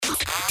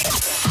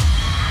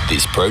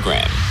This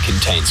program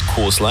contains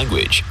coarse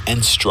language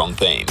and strong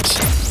themes.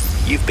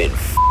 You've been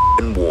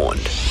f***ing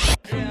warned.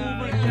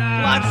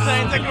 Blood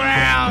stains the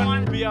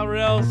ground.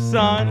 BRL,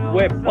 son.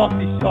 We're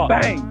bossy shot.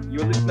 Bang.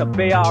 You're listening to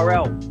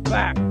BRL.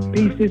 Back.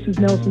 Peace, this is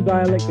Nelson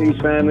Dialect.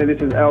 Peace, family.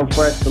 This is El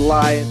Fresh, the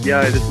Lion.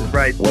 Yo, this is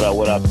Ray.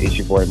 What up? It's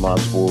your boy,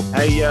 Marspool.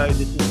 Hey, yo,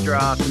 this is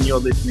Draft, and you're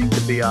listening to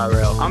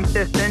BRL. I'm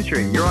Seth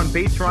Century. You're on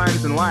Beats,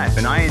 Rhymes, and Life,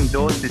 and I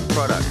endorse this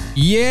product.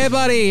 Yeah,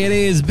 buddy. It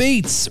is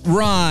Beats,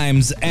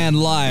 Rhymes,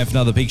 and Life.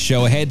 Another big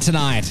show ahead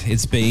tonight.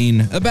 It's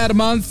been about a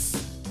month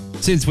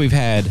since we've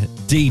had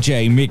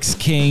DJ MICKS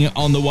King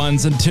on the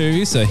ones and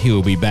twos, so he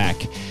will be back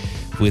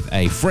with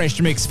a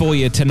fresh mix for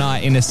you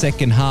tonight in the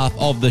second half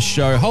of the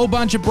show. Whole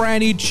bunch of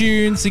brand new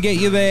tunes to get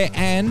you there,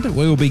 and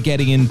we will be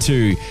getting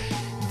into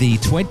the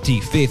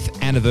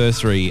 25th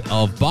anniversary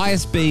of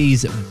Bias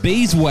B's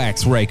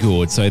Beeswax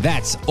record. So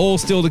that's all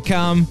still to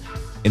come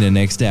in the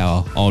next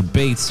hour on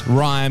Beats,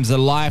 Rhymes,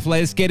 and Life.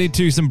 Let's get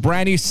into some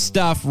brand new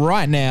stuff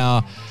right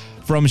now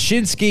from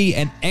Shin-Ski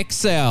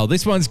Eksale.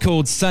 This one's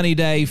called Sunny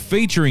Day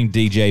featuring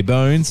DJ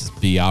Bones.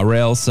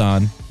 BRL,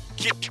 son.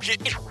 Get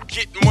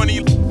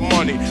money. Get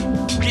money.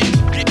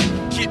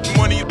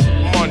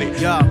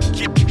 Yeah.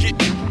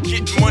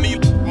 Get money.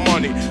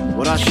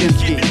 What up,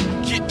 Shin-Ski?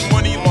 Get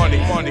money.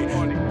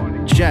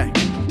 Jack.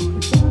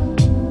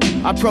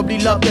 I probably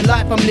love the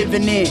life I'm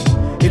living in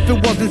if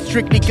it wasn't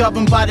strictly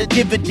governed by the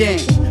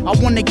dividends. I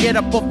wanna get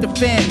up off the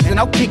fence and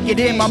I'll kick it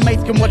in. My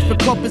mates can watch for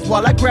coppers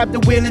while I grab the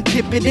wheel and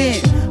tip it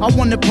in. I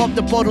wanna pop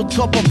the bottle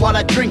top off while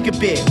I drink a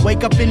bit.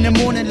 Wake up in the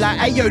morning like,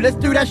 hey yo, let's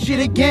do that shit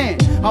again.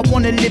 I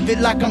wanna live it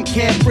like I'm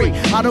carefree.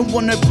 I don't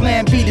want no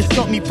plan B to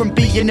stop me from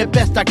being the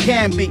best I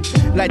can be.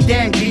 Like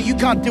damn G, you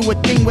can't do a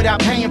thing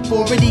without paying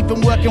for it.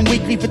 Even working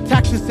weekly for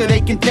taxes so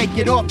they can take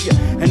it off you.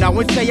 And I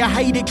won't say I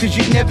hate it cause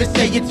you never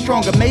say it's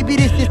stronger. Maybe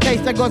this is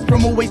taste I got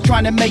from always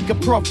trying to make a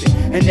profit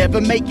and never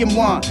making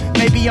one.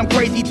 Maybe I'm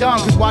crazy dumb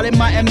cause while it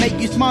mightn't make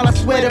you smile, I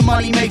swear the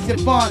money makes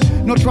it fun.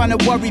 Not trying to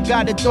worry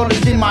about the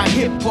dollars in my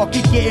hip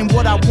pocket. Getting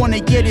what I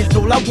wanna get is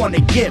all I wanna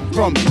get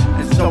from it.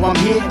 And so I'm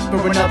here for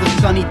another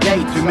sunny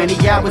day. Too many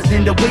hours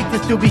in the week to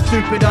still be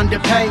stupid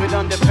underpaid.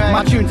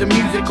 My tunes are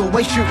music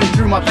always shooting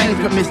through my veins,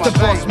 but Mr.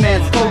 Boss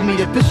Man's told me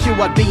to pursue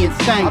I'd be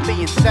insane.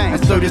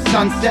 And so the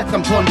sun sets,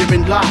 I'm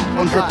pondering life.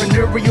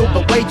 Entrepreneurial,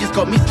 but wages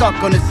got me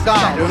stuck on the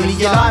side. Only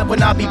alive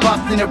when I be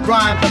busting a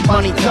rhyme, but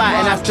money tight,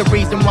 and that's the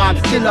reason why I'm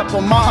still up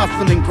on my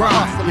hustle and grind.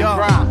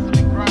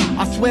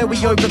 I swear we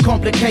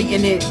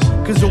overcomplicating it,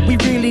 cause all we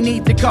really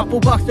need's a couple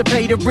bucks to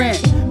pay the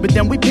rent. But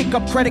then we pick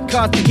up credit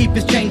cards to keep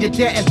us chained to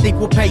debt and think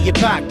we'll pay it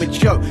back.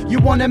 But yo, you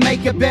wanna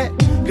make a bet?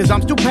 Cause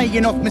I'm still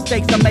paying off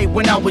mistakes I made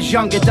when I was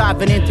younger.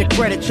 Diving into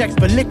credit checks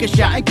for liquor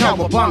shot and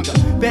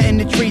cowabunga. Betting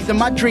the trees of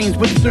my dreams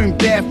would soon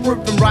bear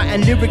fruit from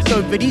writing lyrics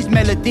over these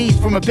melodies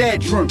from a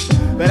bedroom.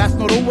 But that's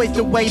not always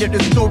the way that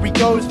the story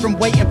goes. From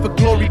waiting for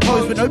glory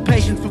pose with no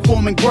patience for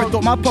forming growth.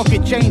 Thought my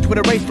pocket change would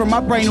erase from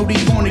my brain all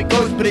these haunted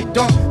ghosts, but it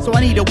don't. So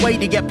I need a way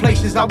to get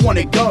places I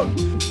wanna go.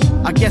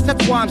 I guess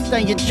that's why I'm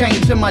staying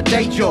chained to my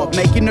day job.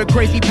 Making no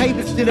crazy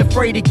papers, still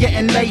afraid of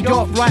getting laid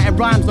off. Writing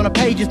rhymes on a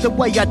page is the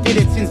way I did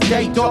it since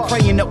day dot.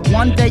 Praying that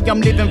one day I'm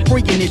living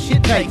free and this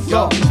shit takes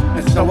off.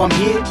 And so I'm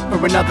here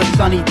for another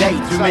sunny day.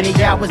 Too many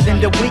hours in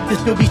the week to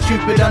still be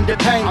stupid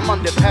underpaid. I'm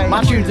underpaid.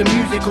 My tunes are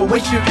music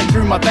always shooting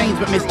through my veins,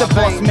 but Mr.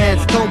 Boss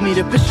Man's told me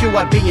to pursue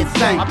I'd be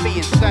insane.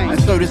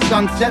 And so the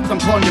sun sets, I'm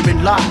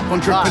pondering life.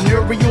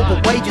 Entrepreneurial,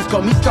 but wages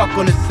got me stuck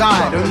on the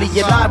side. Only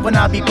alive when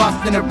I be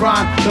busting a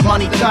rhyme. The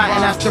money tight,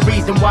 and that's the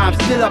reason why I'm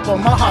still up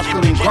on my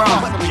hustle and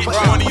grind. For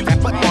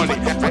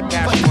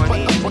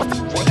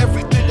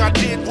everything I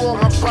did wrong,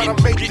 I'm trying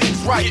to make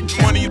things right.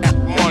 Get money. Get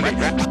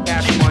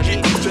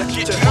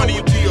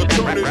money, the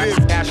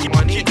alternative.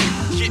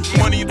 Get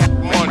money.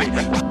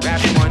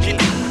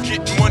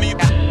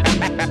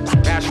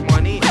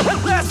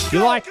 You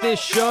like this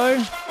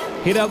show?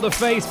 Hit up the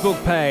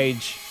Facebook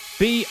page,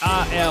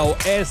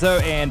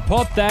 BRLSON.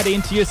 Pop that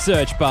into your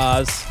search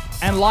bars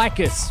and like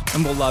us,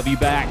 and we'll love you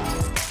back.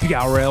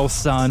 BRL,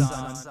 son.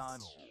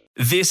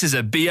 This is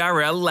a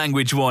BRL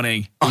language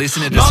warning.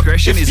 Listener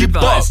discretion is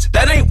advised.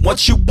 That ain't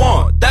what you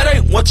want.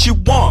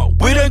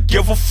 We don't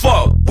give a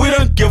fuck.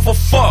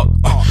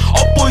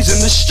 All boys in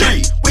the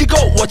street, we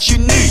got what you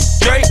need.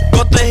 Drake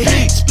got the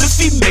heat,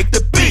 Spliffy make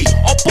the beat.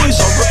 All boys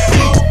on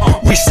repeat.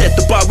 We set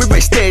the bar, we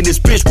raise standards,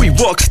 bitch. We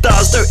rock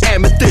stars, no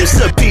amethyst.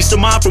 A piece of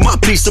mind from my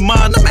peace of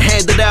mind. I'ma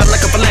hand it out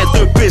like a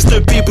philanthropist.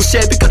 The people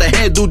said we gotta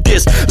handle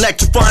this.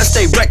 Electrifying,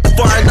 stay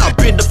rectifying. I've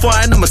been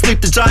defiant, I'ma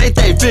sleep the giant.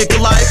 They big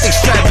life,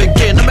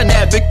 extravagant. I'm an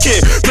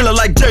advocate, feeling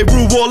like J.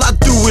 Rue. All I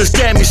do is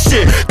damn me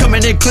shit.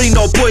 Coming in clean,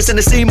 no boys in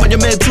the scene.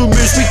 Monumental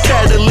moves, we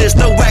catalyst,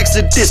 no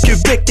accidents.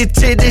 Convicted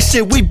to this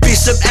shit, we be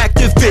some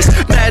activists.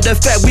 Matter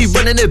of fact, we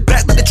running it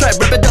back with the trap,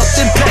 rip it up,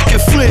 then back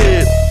and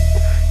flip.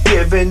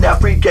 giving out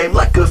free game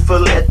like a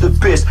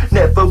philanthropist.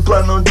 Never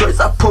blunt on joints,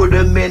 I put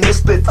them in a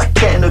split like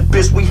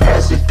cannabis. We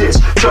hazardous,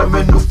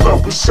 terminal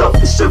flow is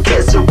selfish, so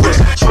cancerous.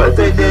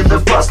 Swerving in the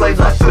boss lane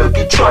like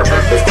Fergie, trying to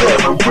live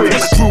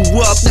glamorous.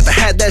 Grew up, never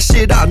had that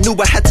shit, I knew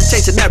I had to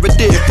change the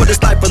narrative. For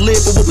this life I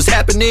live, but what was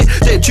happening?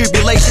 Then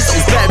tribulations, I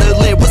was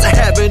battling, wasn't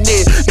having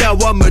it. Now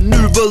I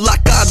maneuver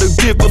like I don't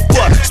give a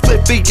fuck.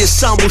 Split beat your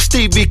son with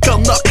Stevie,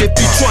 come knock if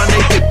you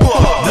tryna get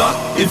bucked. Knock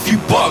if you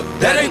buck,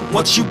 that ain't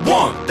what you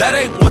want, that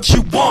ain't what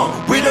you want.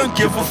 We don't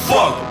give a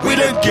fuck, we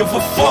don't give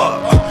a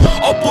fuck.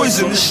 Our boys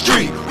in the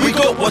street, we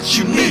got what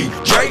you need.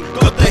 Drake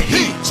got the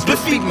heat,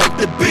 Spliffy make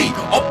the beat.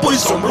 Our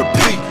boys on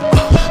repeat.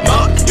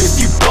 Knock if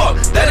you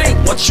buck, that ain't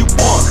what you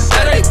want,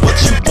 that ain't what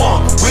you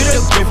want. We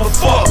don't give a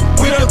fuck,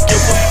 we don't give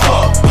a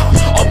fuck.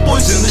 Our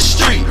boys in the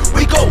street,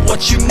 we got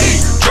what you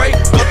need. Drake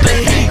got the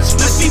heat,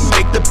 Spliffy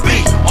make the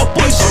beat. Our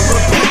boys on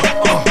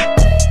repeat.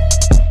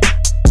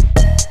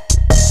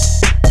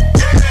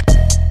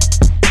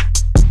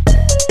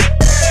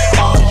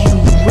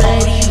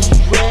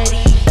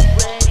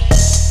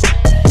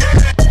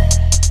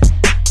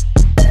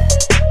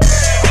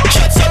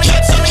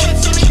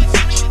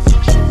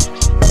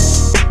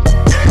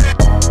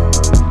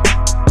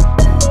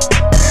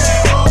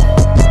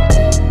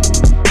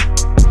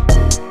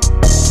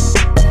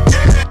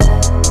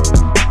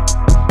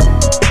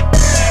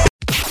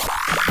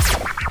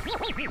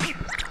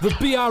 The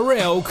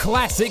BRL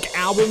Classic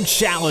Album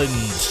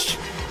Challenge.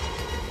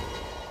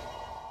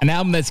 An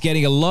album that's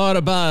getting a lot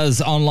of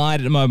buzz online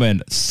at the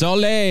moment.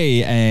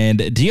 SOLLYY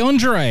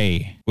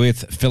Dxvndre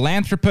with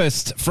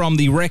Philanthropist from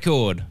the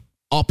record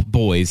Op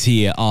Boys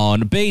here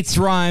on Beats,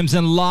 Rhymes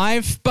and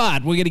Live.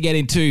 But we're going to get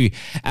into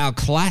our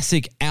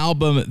classic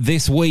album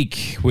this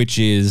week, which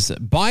is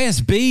Bias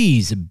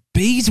B's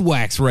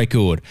Beeswax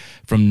record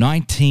from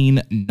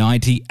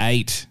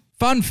 1998.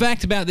 Fun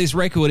fact about this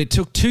record, it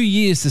took 2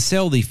 years to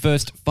sell the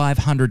first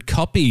 500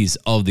 copies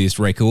of this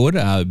record.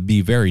 Be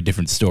a very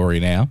different story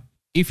now.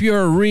 If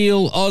you're a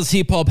real Oz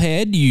hip-hop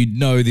head, you'd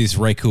know this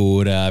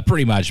record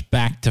pretty much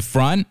back to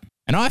front.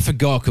 And I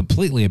forgot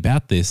completely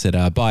about this,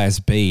 that Bias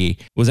B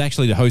was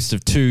actually the host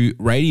of 2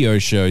 radio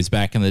shows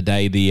back in the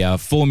day, the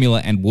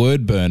Formula and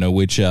Word Burner,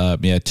 which are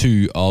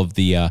 2 of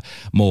the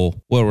more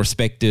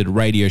well-respected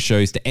radio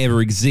shows to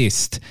ever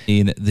exist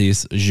in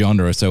this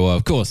genre. So,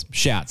 of course,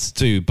 shouts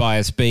to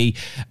Bias B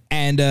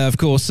and, of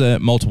course,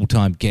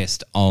 multiple-time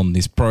guest on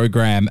this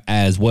program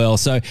as well.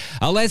 So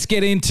let's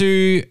get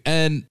into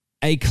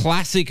a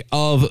classic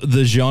of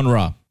the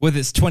genre. With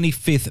its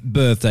 25th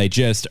birthday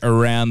just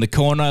around the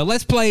corner,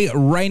 let's play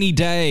Rainy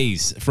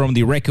Days from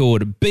the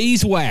record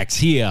Beeswax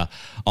here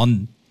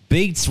on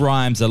Beats,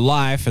 Rhymes and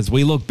Life as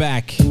we look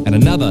back at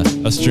another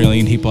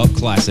Australian hip-hop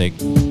classic.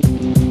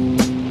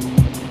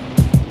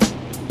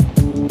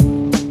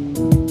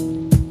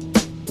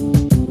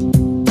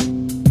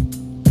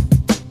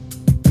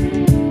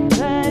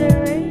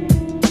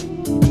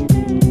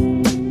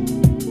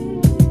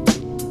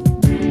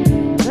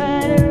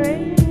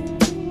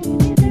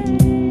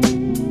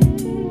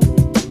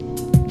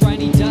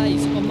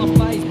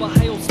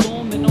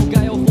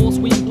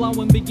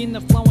 Begin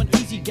the flowing,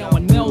 easy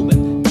going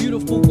Melbourne.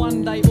 Beautiful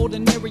one day,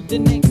 ordinary the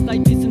next day.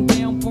 Pissing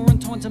down, pouring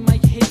time to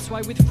make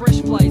headway with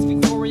fresh plays.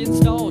 Victorian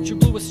style, true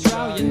blue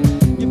Australian.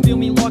 You feel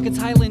me like it's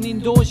hailing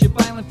indoors. You're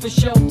bailing for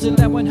shelter.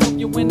 That won't help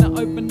you when I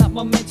open up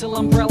my mental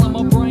umbrella.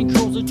 My brain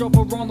crawls a drop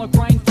around like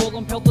rainfall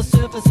and pelt the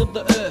surface of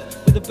the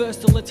earth. With a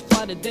burst till it's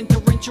flooded, then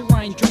torrential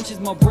rain drenches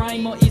my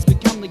brain. My ears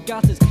become the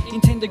gutters. In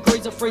 10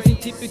 degrees of freezing,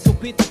 typical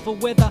pitiful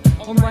weather.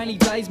 On rainy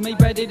days, me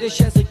ready to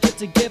shaz it get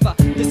together.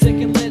 The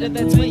second letter,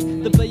 that's me.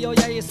 The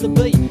B-I-A is the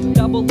B.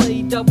 Double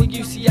E,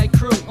 WCA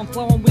crew. I'm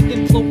flowing with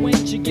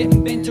influence. You're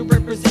getting bent to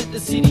represent the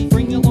city.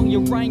 Bring along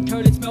your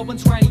raincoat, it's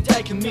Melbourne's rainy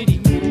day committee.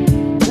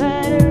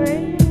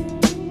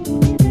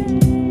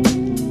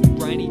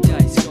 Rainy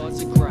day,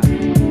 skies are grey.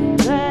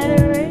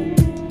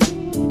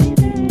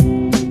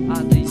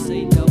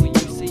 RDC,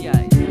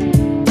 WCA.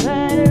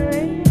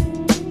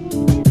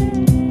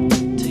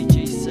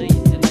 TGC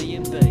and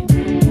EMB.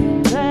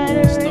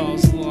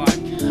 Styles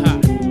like, ha.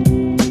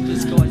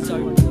 This guy's so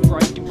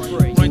breaking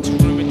free. Rain to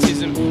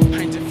rheumatism,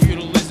 pain to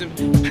feudalism.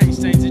 Pain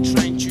stains the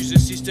train, choose a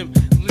system.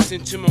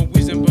 Listen to my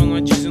wisdom, burn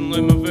like jizz and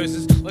learn my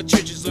verses. Like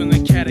churches learn the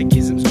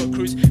catechisms. Got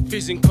cruise,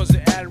 fizzing cause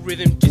of out of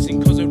rhythm.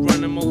 Dissing cause of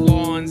running my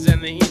lines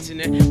and the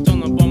internet. Don't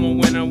the bomber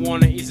when I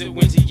want it, is it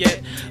winter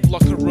yet?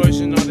 Like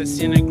erosion, I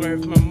disintegrate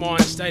with my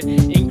mind state.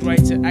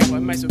 Ingrate to act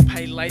like mates but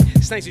pay late.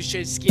 Snakes who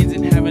shed skins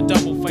and have a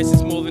double face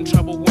is more than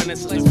trouble when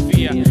it's less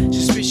fear.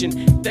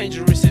 Suspicion,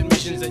 dangerous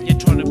admissions that you're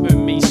trying to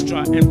burn me,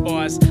 strut and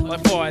bias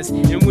like fires.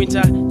 In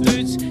winter,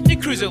 dudes, you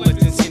cruise are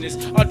lifting sinners.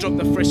 I drop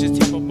the freshest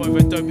hip hop over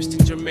dopest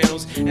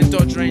instrumentals and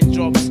dodge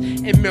raindrops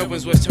in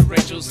Melbourne's worst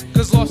torrentials.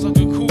 Cause life's like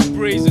a cool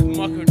breeze with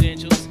my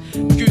credentials.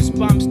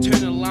 Goosebumps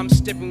turn a lump,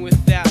 stepping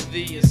without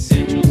the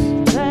essentials.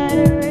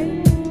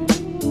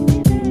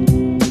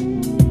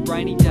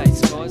 Rainy day,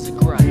 skies are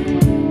grey.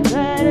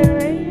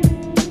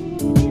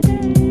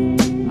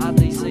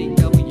 RDC,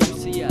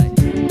 WCA.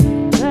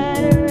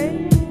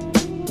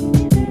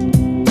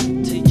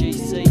 TG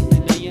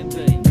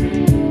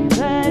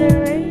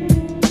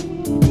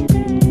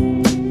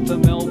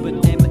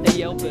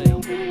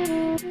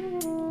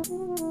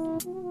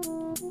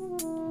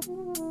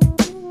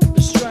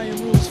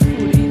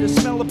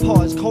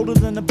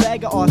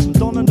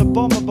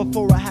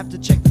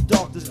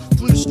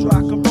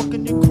struck. I'm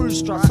rocking your crew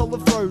struck,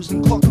 solid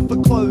frozen, clocking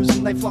for clothes,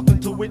 and they flocking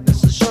to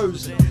witness the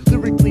shows.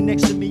 Lyrically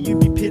next to me, you'd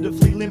be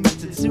pitifully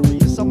limited.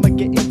 Serious, I'ma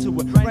get into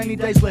it. Rainy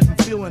days left, I'm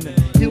feeling it.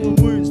 Healing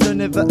wounds,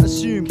 don't ever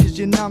assume, cause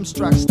you're numb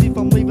struck. Stiff,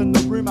 I'm leaving the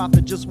room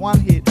after just one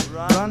hit.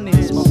 Run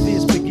this, my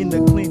fears begin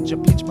to clinch. I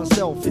pinch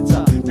myself, it's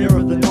a mirror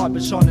of the night,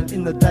 but shining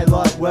in the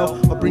daylight. Well,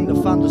 I bring the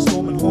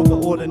thunderstorm and haunt the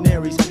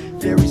ordinaries.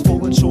 Fairies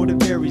falling short, it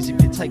varies.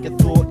 If you take a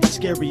thought, it's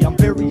scary. I'm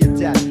very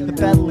adept at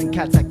battling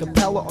cats, a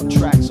cappella on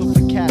tracks, or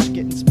for cash,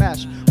 getting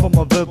smashed on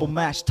my verbal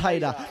mash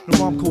tater. The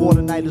rhyme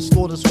coordinator,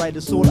 slaughters raider,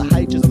 sorta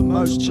haters the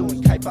most.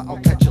 Chillin' caper, I'll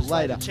catch you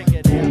later. Check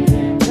it out.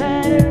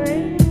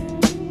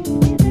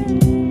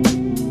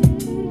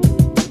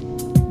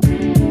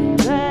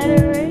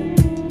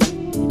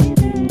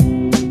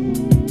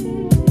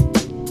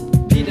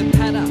 Pitter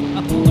patter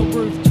up on the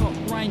rooftop,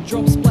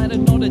 raindrops splatter.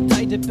 Not a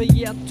day to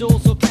be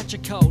outdoors or catch a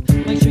cold.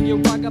 Make sure you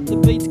rug up the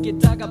beats, get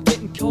dug up,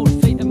 getting cold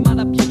feet and mud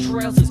up your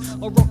trousers.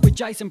 I rock with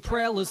Jason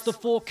Prowlers, the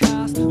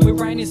forecast where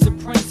rain is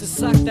supreme, so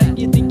suck that.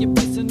 You think you're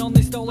pissing on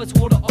this doll, it's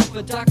water off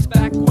the duck's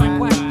back. Whack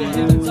whack, the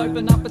heavens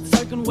open up, it's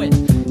soaking wet.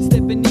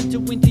 Stepping into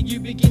winter, you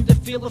begin to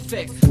feel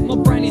effects. My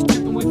brain is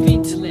dripping with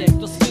intellect.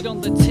 I sit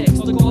on the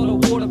text, I got a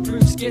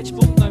waterproof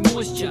sketchbook, no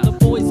moisture. The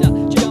boys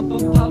are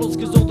jumping puddles,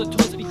 cause all the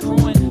toys be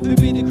crying. Who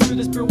be the crew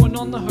that's brewing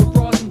on the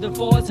horizon,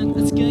 devising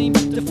a scheme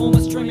to form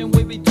a stream, and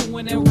we be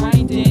doing our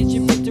rain dance.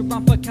 You better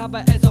run for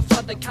cover as I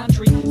flood the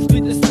country,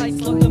 split the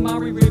states like the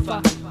Murray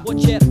River.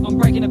 Watch out, I'm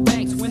breaking the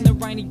banks when the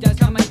rainy days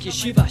come, make you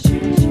shiver.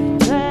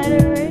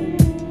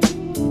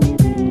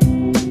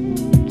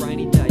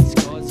 Rainy days,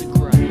 skies are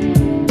grey.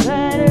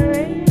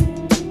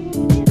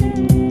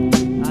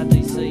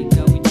 RDC,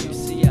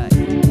 WCA,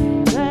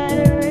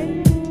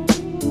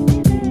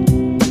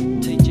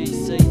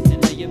 TGC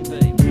and EMB.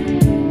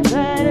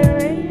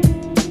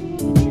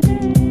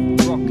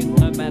 Rockin'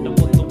 no matter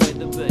what the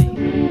weather be.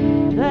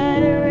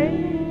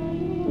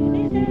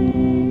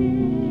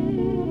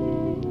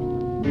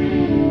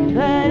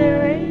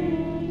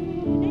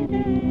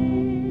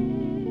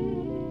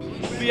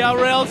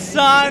 BRL,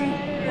 son.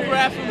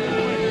 Rap from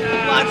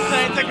blood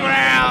stains the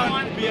ground.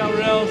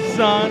 BRL,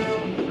 son.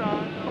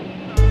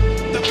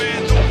 The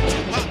vandal,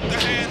 the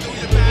handle,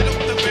 you battle.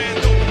 The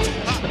vandal,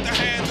 the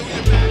handle,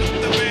 you battle.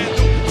 The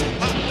vandal,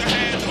 the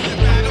handle, you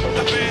battle.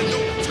 The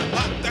vandal,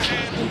 the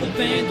handle. The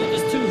vandal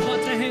is too hot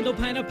to handle.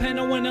 Paint a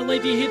panel when I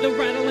leave you hear the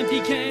rattle.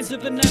 Empty cans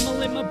of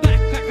enamel in my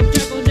backpack. I'm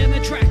traveling down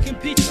the track and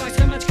pitch like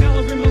so much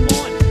colour in my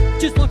mind.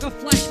 Just like a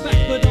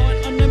flashback, but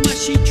on a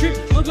mushy trip.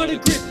 I got a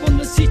grip on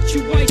the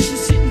situation,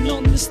 sitting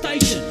on the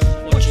station,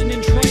 watching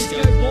them trains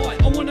go by.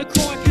 I wanna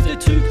cry cause they're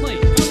too clean.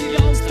 Only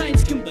old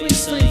stains can be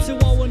seen, so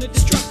I wanna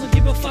distract, not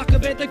give a fuck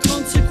about the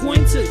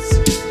consequences.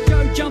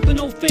 Go jumping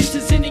all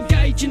fences and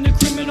engage in the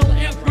criminal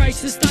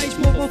outrage. The stage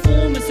more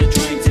performance, the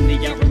trains in the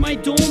yard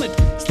remain dormant.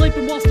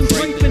 Sleeping whilst I'm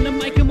creeping and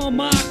making my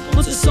mark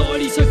on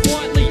society so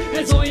quietly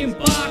as I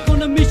embark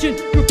on a mission.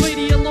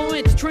 Graffiti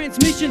Alliance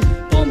transmission,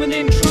 bombing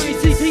them trains.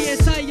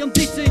 CPSA, I'm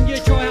dissing you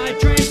try hard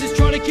transits,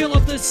 try to kill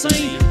off the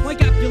scene.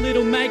 Wake up you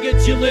little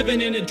maggots, you're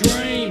living in a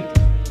dream.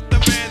 The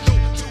vandal,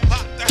 too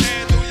hot to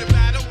handle, you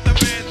battle. The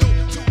vandal,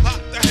 too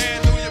hot to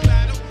handle, you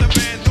battle. The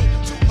vandal,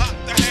 too hot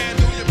to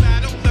handle, you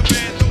battle. The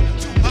vandal,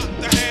 too hot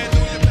to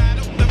handle, you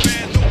battle. The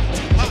vandal,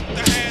 too hot to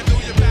handle,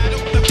 you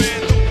battle. The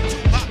vandal,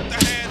 too hot to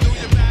handle,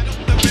 you battle.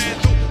 The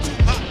vandal, too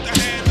hot to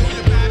handle,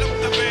 you battle.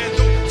 The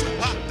vandal, too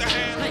hot to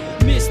handle. Hey,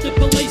 Mr.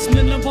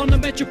 Policeman, I'm on the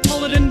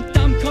Metropolitan.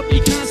 Dumb cop,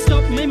 you can't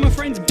stop me. My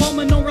friends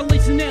bombing or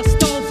releasing our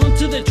styles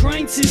onto the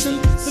train system.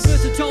 The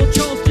versatile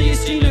child's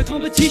PSG, no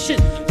competition.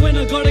 When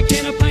I got a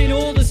can of paint,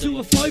 all the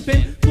sewer flow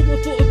pen. Put my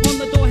foot upon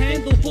the door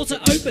handle, force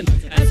it open.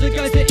 As it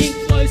goes, the ink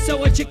flows,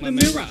 so I check the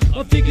mirror.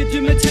 I figured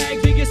do my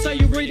tag bigger so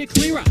you read it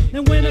clearer.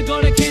 And when I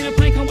got a can of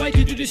paint, can't wait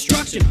to do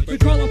destruction.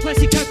 Recroll on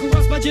plastic, cocoa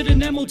rust, budget,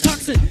 enamel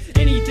tuxin.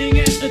 Anything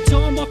at the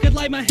time I could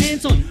lay my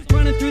hands on.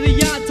 Running through the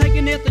yard,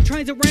 taking out the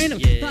trains at random.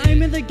 The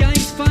aim of the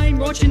game's fame,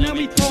 watching how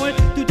we pride.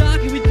 Do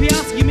darky with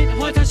Piasky, mint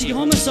high touchy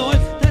homicide.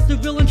 That's the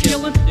villain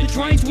killing. The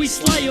trains we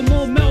slay are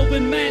more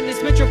Melbourne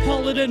madness,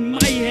 metropolitan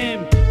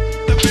mayhem.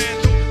 The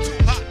vandal,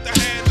 too hot to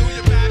handle,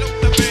 you battle.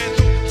 The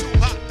vandal, too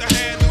hot to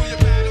handle, you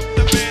battle.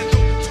 The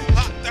vandal, too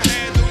hot to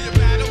handle, you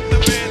battle.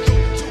 The vandal,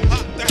 too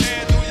hot to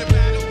handle, you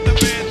battle. The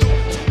vandal,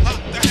 too hot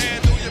to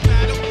handle, you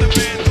battle. The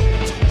vandal,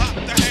 too hot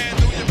to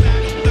handle, you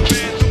battle. The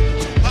vandal,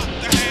 too hot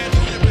to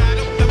handle, you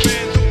battle. The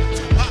vandal,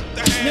 too hot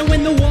to handle. Now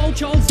when the wild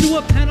childs do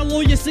a panel,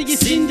 all you see is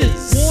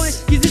cinders. Why?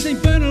 Cause this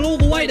ain't burning all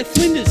the way to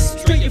Flinders.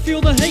 Straight you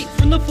feel the heat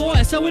from the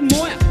fire, so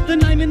admire the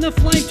name in the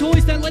flame.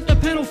 Toys don't let the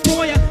panel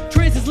fry ya.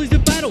 Transits lose the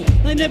battle,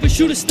 they never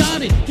should have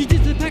started. You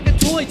just a pack of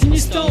toys and your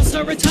style's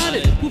so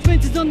retarded. Put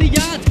fences on the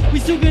yards, we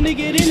still gonna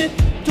get in it.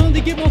 Time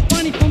to get more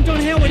funny from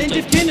John Howard and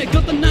Jeff Kennett.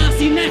 Got the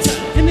nasty NASA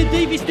and the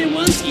Dseeva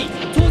Swarmy.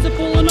 Toys are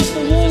falling off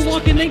the wall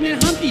like an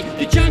ignorant Humpty.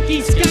 The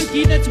junkie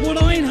skunky, that's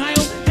what I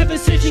inhale. Have a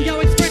session, go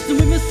expressing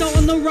with my style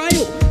on the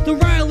rail. The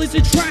rail is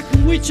a track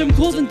on which I'm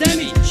causing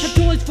damage. Have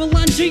toys for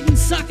lunch, eating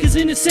suckers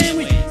in a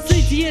sandwich.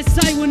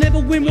 CTSA will never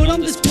win what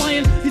I'm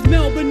displaying. Is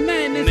Melbourne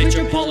madness,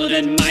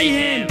 metropolitan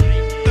mayhem.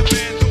 The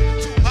vandal,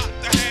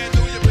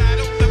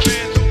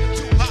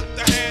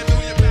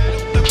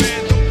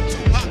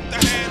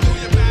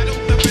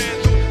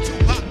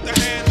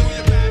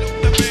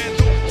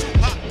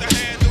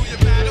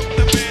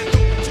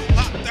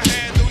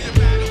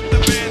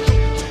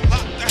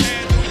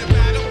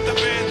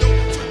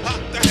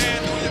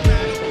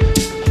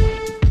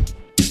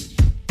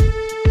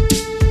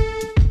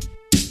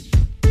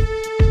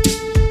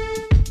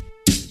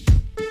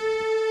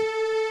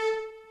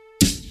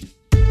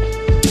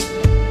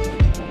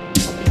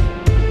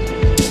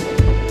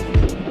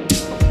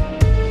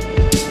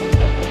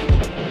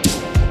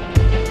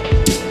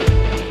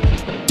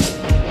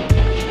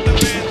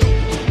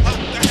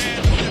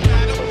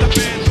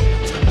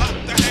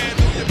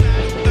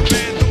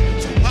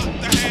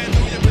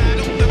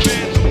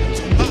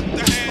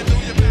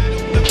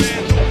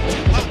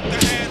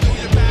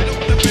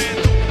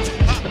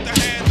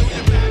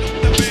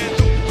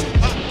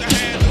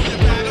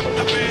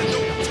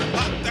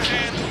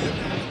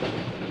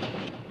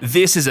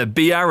 This is a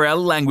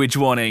BRL language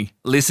warning.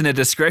 Listener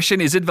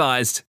discretion is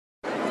advised.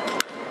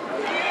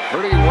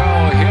 Pretty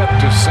well hit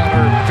to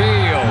center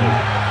field.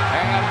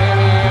 And it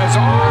is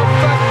off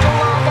the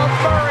glove of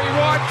Murray.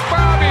 Watch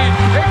Bobby.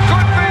 It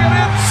could be an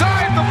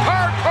inside the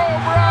park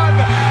home run.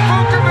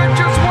 Vukovic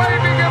is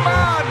waving him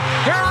on.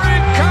 Here he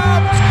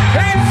comes.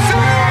 He's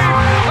saved.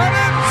 An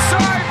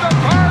inside the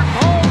park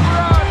home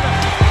run.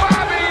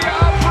 Bobby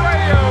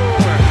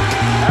Abreu.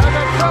 And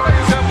the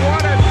Phillies have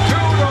won it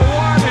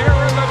 2-1 here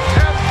in the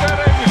 10th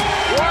inning.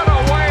 What a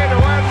way to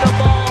end the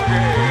ball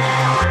game.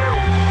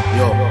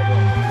 Yo,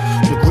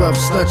 the grub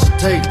snatch and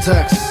take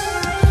tax.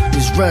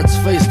 These rats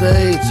face the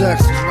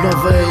Ajax,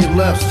 never ain't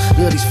laps.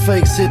 Yeah, these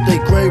fakes hit they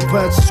grey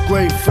pants, it's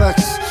great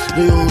facts.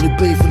 They only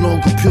beefing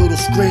on computer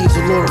screens. A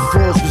lot of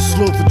frauds with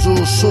slow for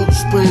dual shooting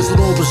sprees and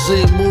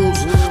overseeing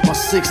moves. My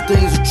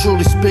 16s will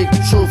truly speak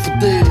the truth for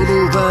thee.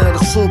 Maneuver at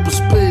a super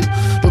speed.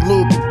 The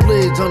loop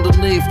bleeds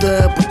underneath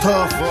the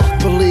epitaph.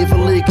 Believe a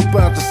leak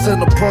about to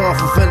send a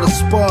path of endless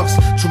sparks.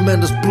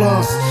 Tremendous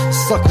blasts,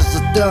 suckers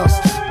are dust.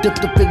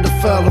 Dipped up in the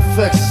foul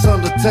effects, it's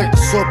undetected,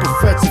 so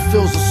perfect, it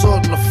feels a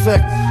certain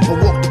effect. I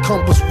walk the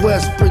compass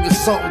west, bringing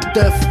something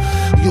death.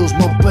 Use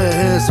my bare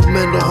hands to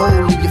mend a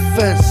hole in your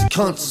fence.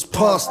 Conscious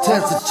past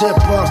tense, a jet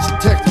blast,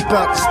 detected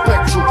about the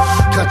spectrum.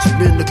 Catch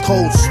him in the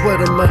cold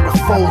sweater, man, the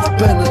foes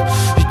bending.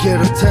 You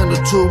get a 10 or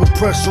 2 with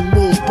pressure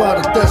moves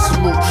by the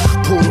decimal.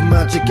 Pull the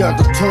magic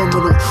out the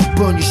terminal,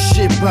 burn your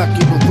shit back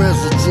in the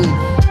residue.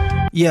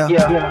 Yeah,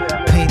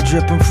 paint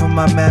dripping from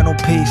my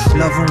mantelpiece.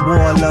 Love and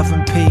war, love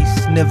and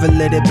peace. Never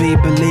let it be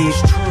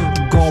believed.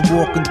 Gone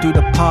walking through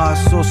the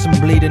past, saw some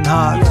bleeding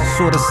hearts.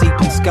 Saw the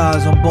seeping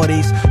scars on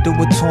bodies that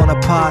were torn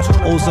apart.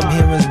 All I'm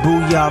hearing is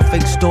booyah,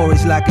 fake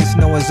stories like it's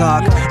Noah's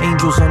Ark.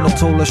 Angels on the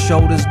taller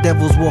shoulders,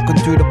 devils walking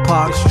through the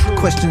parks.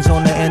 Questions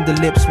on the end of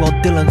lips while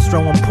Dylan's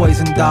throwing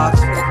poison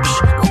darts.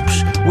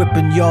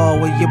 Whipping y'all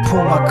where you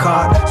pull my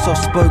card.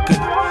 Soft spoken,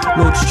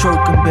 Lord's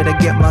choking, better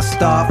get my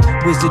staff.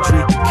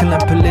 Wizardry, killing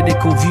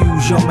political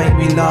views, you'll make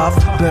me laugh.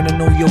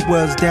 Burning all your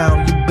words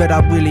down, you bet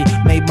I really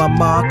made my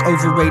mark.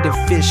 Overrated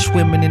fish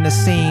swimming in the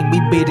scene, we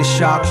be the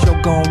sharks.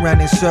 You're going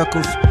round in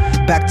circles,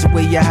 back to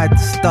where you had to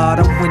start.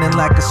 I'm winning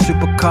like a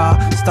supercar,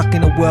 stuck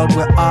in a world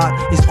where art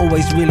is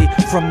always really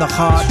from the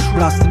heart.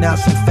 Blasting out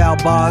some foul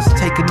bars,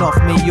 taking off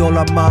me all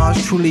on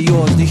Mars. Truly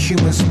yours, the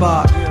human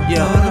spark.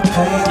 Yeah, the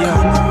pain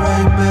coming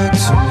right back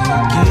to me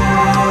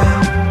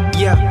again.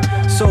 Yeah,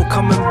 so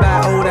coming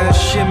back, all that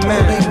shit,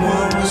 man. All they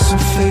want was some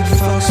fake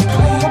fucks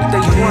playing the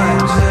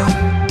games.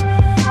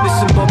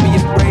 Listen, Bobby,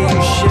 you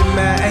brave shit,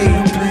 man. We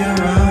don't play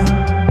around.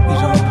 We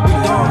don't play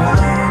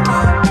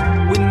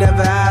around. We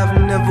never have,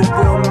 never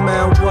will,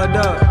 man. What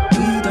up?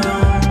 We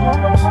don't.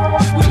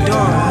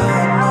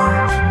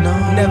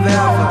 Never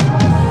ever.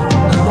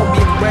 Bobby,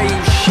 you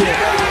brave shit.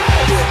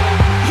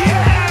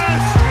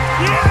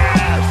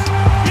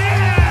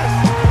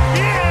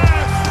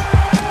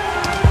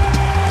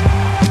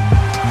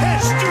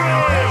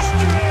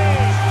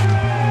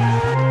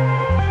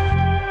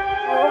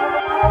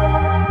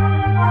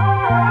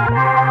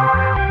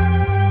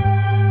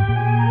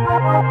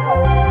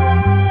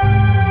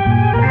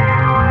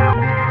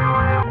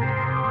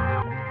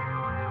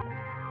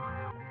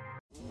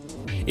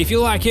 If you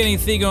like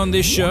anything on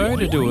this show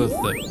to do with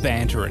the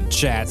banter and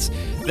chats,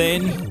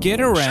 then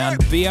get around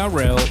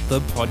BRL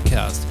the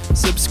podcast.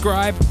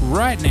 Subscribe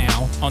right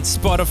now on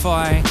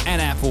Spotify and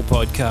Apple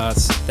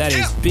Podcasts. That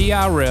is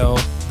BRL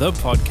the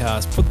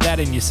podcast. Put that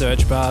in your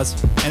search bars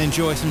and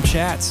enjoy some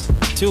chats.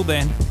 Till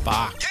then,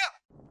 bye.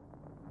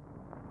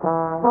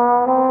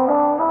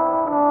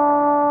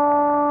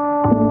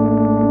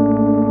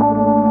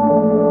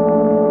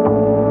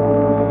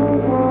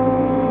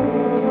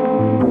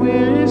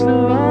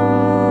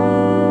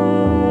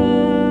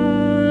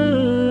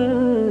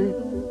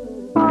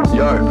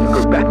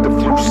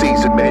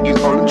 Man, you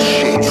own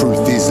shit.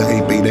 Truth is, I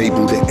ain't been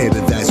able to enter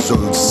that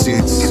zone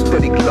since.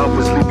 Aesthetic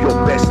lovers live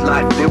your best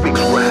life, lyrics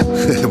rap.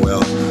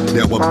 Well,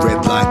 now I'm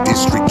red light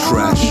district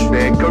trash.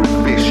 Man, go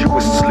fish, you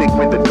was slick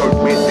with the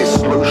dope win. This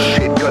slow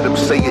shit, got them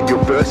saying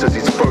your verses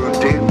is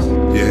phoned in.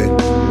 Yeah,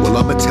 well,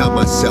 I'ma tell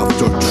myself,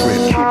 don't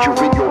trip. Kid,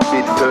 you're in your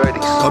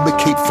mid-30s. I'ma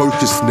keep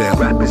focused now.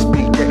 Rappers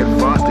be getting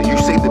faster, you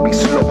seem to be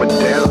slowing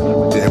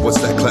down. Yeah,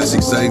 what's that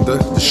classic saying though?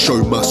 The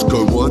show must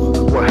go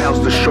on. Well,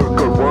 how's the show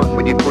go on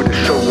when you put a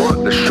show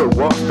on? The show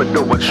off, but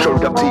no one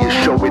showed up to your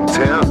show in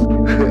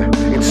town.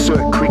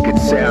 Insert cricket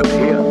sound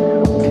here.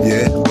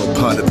 Yeah, well,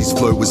 part of his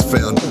flow was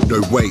found.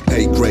 No wait,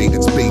 A grade,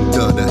 it's been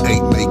done. I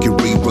ain't making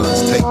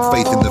reruns. Take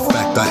faith in the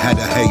fact I had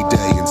a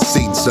heyday and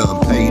seen some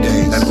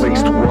paydays. At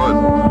least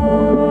one.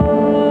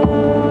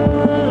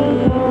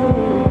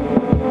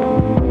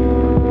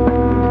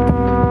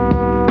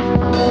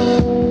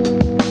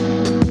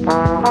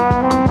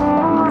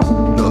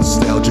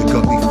 Nostalgia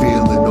got me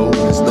feeling old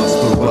as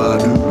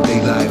Nosferatu.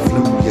 Daylight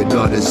flew, you're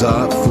not as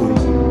artful.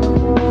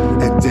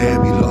 And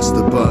damn, he lost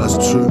the bars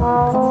too.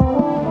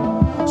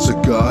 So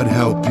God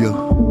help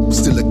you.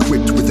 Still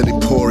equipped with an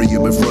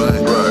emporium of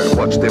rhyme. Bro,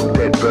 watch them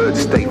dead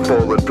birds stay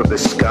falling from the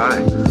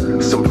sky.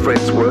 Some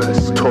friends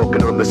worse,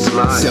 talking on the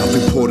slide.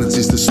 Self-importance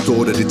is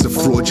distorted, it's a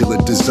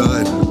fraudulent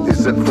design.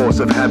 Is it force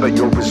of habit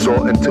you're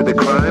resorting to the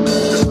crime?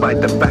 Despite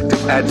the fact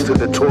it adds to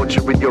the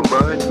torture in your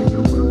mind?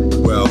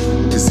 Well,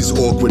 is this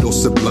awkward or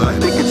sublime? I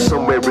think it's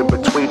somewhere in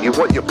between. You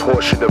want your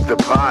portion of the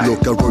pie.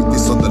 Look, I wrote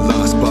this on the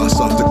last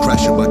bus after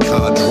crashing my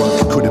car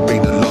drunk. It could have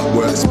been a lot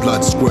worse.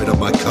 Blood squirt on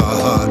my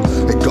car hard.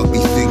 It got me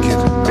thinking.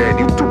 Man,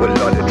 you do a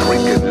lot of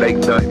drinking.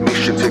 Late night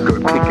mission to go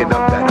picking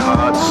up that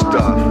hard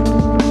stuff.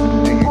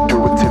 Do you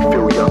do it to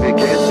feel young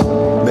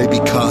again? Maybe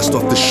cast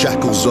off the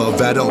shackles of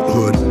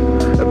adulthood.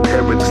 A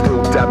parent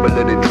still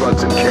dabbling in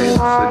drugs and cans.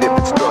 And if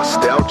it's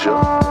nostalgia,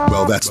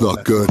 well, that's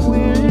not good.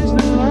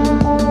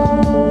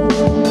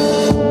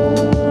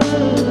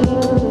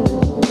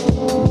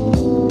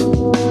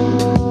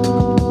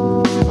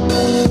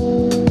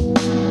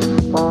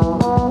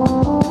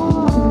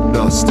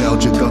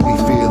 Nostalgia got me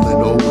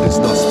feeling old as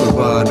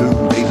Nosferatu.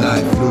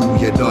 Daylight flew,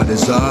 yet not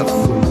as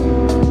artful.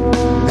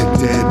 And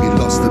damn, you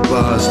lost the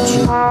bars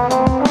too.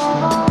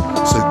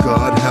 So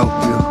God help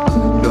you.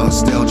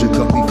 Nostalgia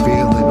got me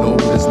feeling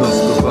old as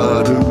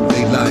Nosferatu.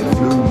 Daylight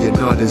flew, yet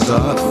not as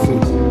artful.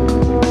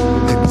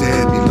 And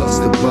damn, you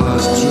lost the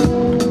bars too.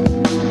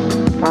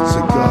 So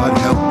God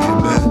help you,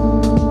 man.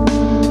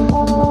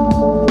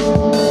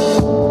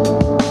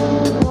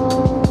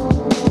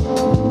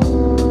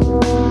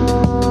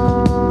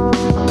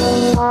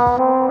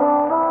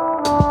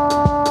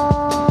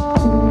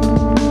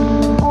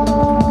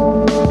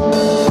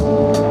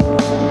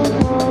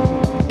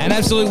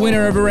 Absolute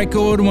winner of a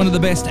record, one of the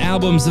best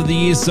albums of the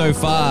year so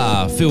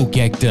far, Phil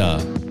Gektor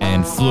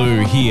and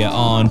Flew here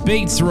on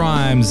Beats,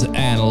 Rhymes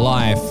and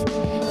Life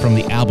from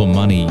the album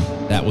Money.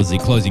 That was the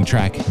closing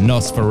track,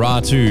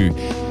 Nosferatu.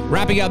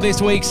 Wrapping up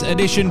this week's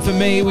edition for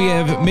me, we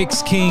have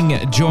MICKS King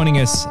joining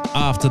us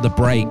after the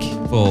break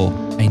for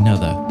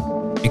another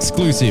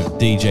exclusive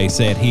DJ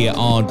set here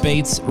on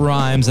Beats,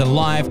 Rhymes and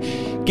Life.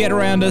 Get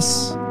around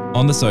us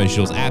on the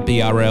socials at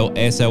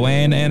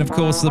BRL_SON, and of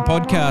course the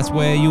podcast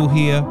where you'll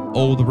hear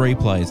all the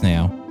replays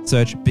now.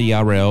 Search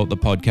BRL the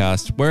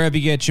podcast wherever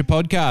you get your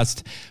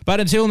podcast. But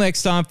until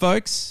next time,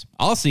 folks,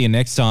 I'll see you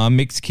next time.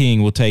 MICKS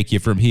King will take you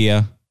from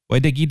here. Where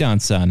dig you done,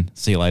 son?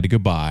 See you later.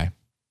 Goodbye.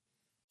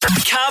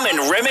 Come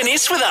and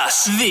reminisce with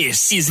us.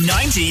 This is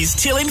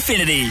 90s Till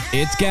Infinity.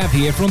 It's Gav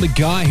here from the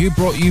guy who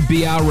brought you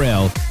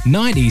BRL.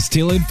 90s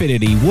Till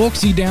Infinity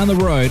walks you down the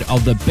road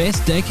of the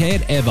best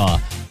decade ever,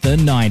 the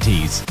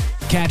 90s.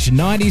 Catch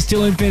 90s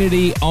Till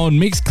Infinity on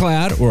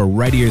Mixcloud or a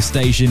radio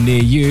station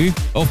near you,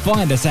 or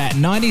find us at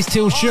 90s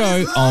Till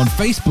Show on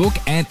Facebook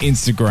and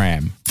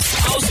Instagram.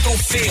 Old school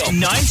feel.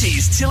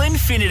 90s Till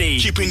Infinity.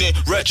 Keeping it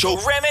retro.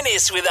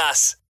 Reminisce with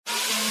us.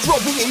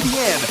 Dropping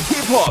EDM,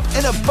 hip-hop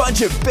and a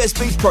bunch of best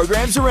beat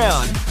programs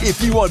around.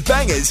 If you want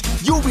bangers,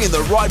 you'll be in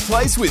the right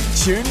place with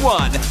Tune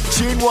One.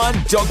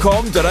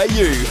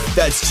 Tune1.com.au.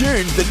 That's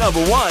tune, the number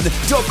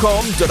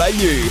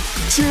 1.com.au.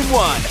 Tune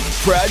One,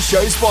 proud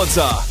show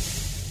sponsor.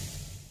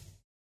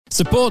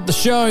 Support the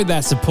show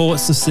that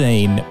supports the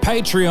scene.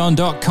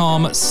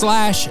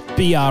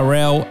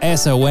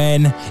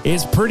 Patreon.com/BRLSON.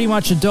 It's pretty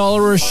much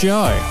 $1 a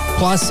show.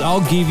 Plus,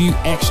 I'll give you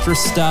extra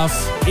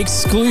stuff,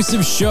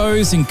 exclusive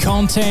shows and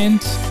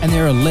content, and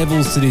there are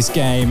levels to this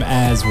game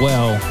as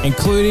well,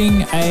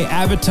 including a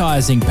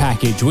advertising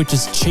package, which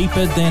is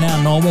cheaper than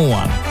our normal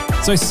one.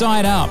 So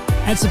sign up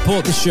and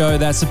support the show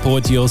that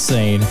supports your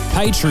scene.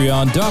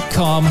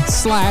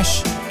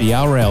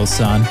 Patreon.com/BRL,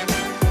 son.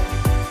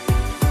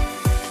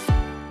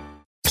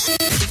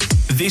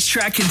 This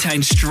track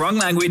contains strong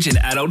language and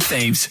adult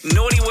themes.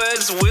 Naughty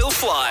words will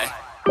fly.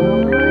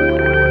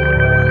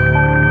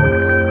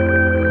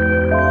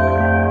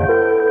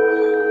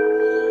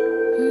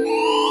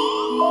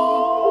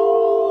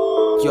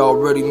 You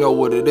already know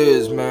what it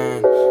is,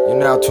 man. You're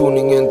now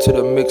tuning into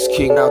the MICKS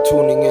King. Now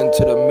tuning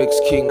into the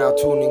MICKS King. Now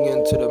tuning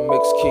into the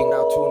MICKS King.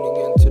 Now tuning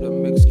into the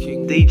MICKS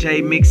King.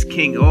 DJ MICKS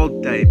King all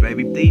day,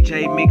 baby.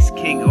 DJ MICKS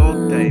King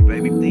all day,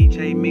 baby.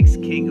 DJ MICKS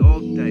King all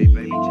day,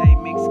 baby. DJ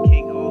MICKS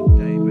King all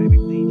day, baby.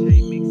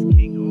 DJ MICKS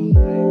King all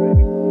day,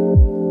 baby.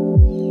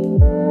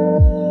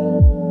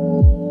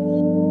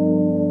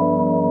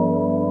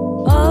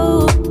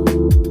 Oh,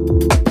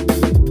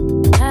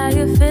 how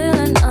you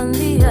feeling on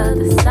the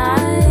other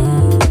side?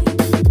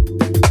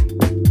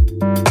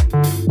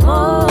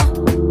 More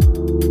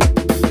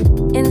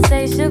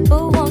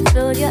insatiable won't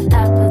fill your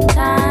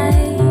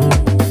appetite.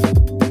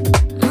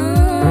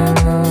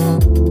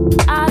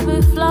 I've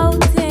been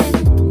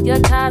floating, your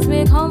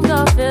cosmic home,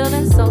 you're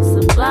feeling so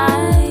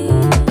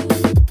sublime.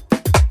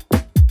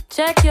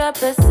 Check your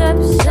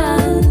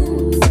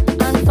perceptions,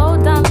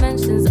 unfold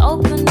dimensions,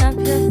 open up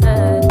your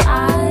third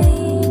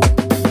eye.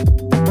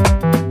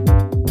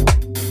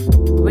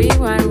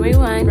 Rewind,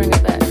 rewind, bring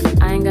it back.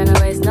 I ain't gonna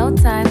waste no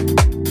time.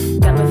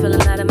 Got me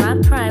feeling out of my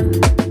prime.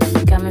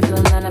 Got me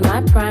feeling out of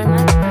my prime.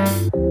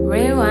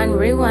 Rewind,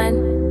 rewind.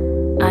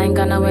 I ain't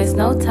gonna waste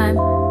no time.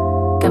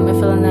 Got me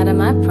feeling out of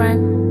my prime.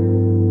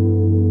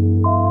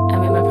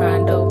 I'm in my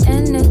prime, though.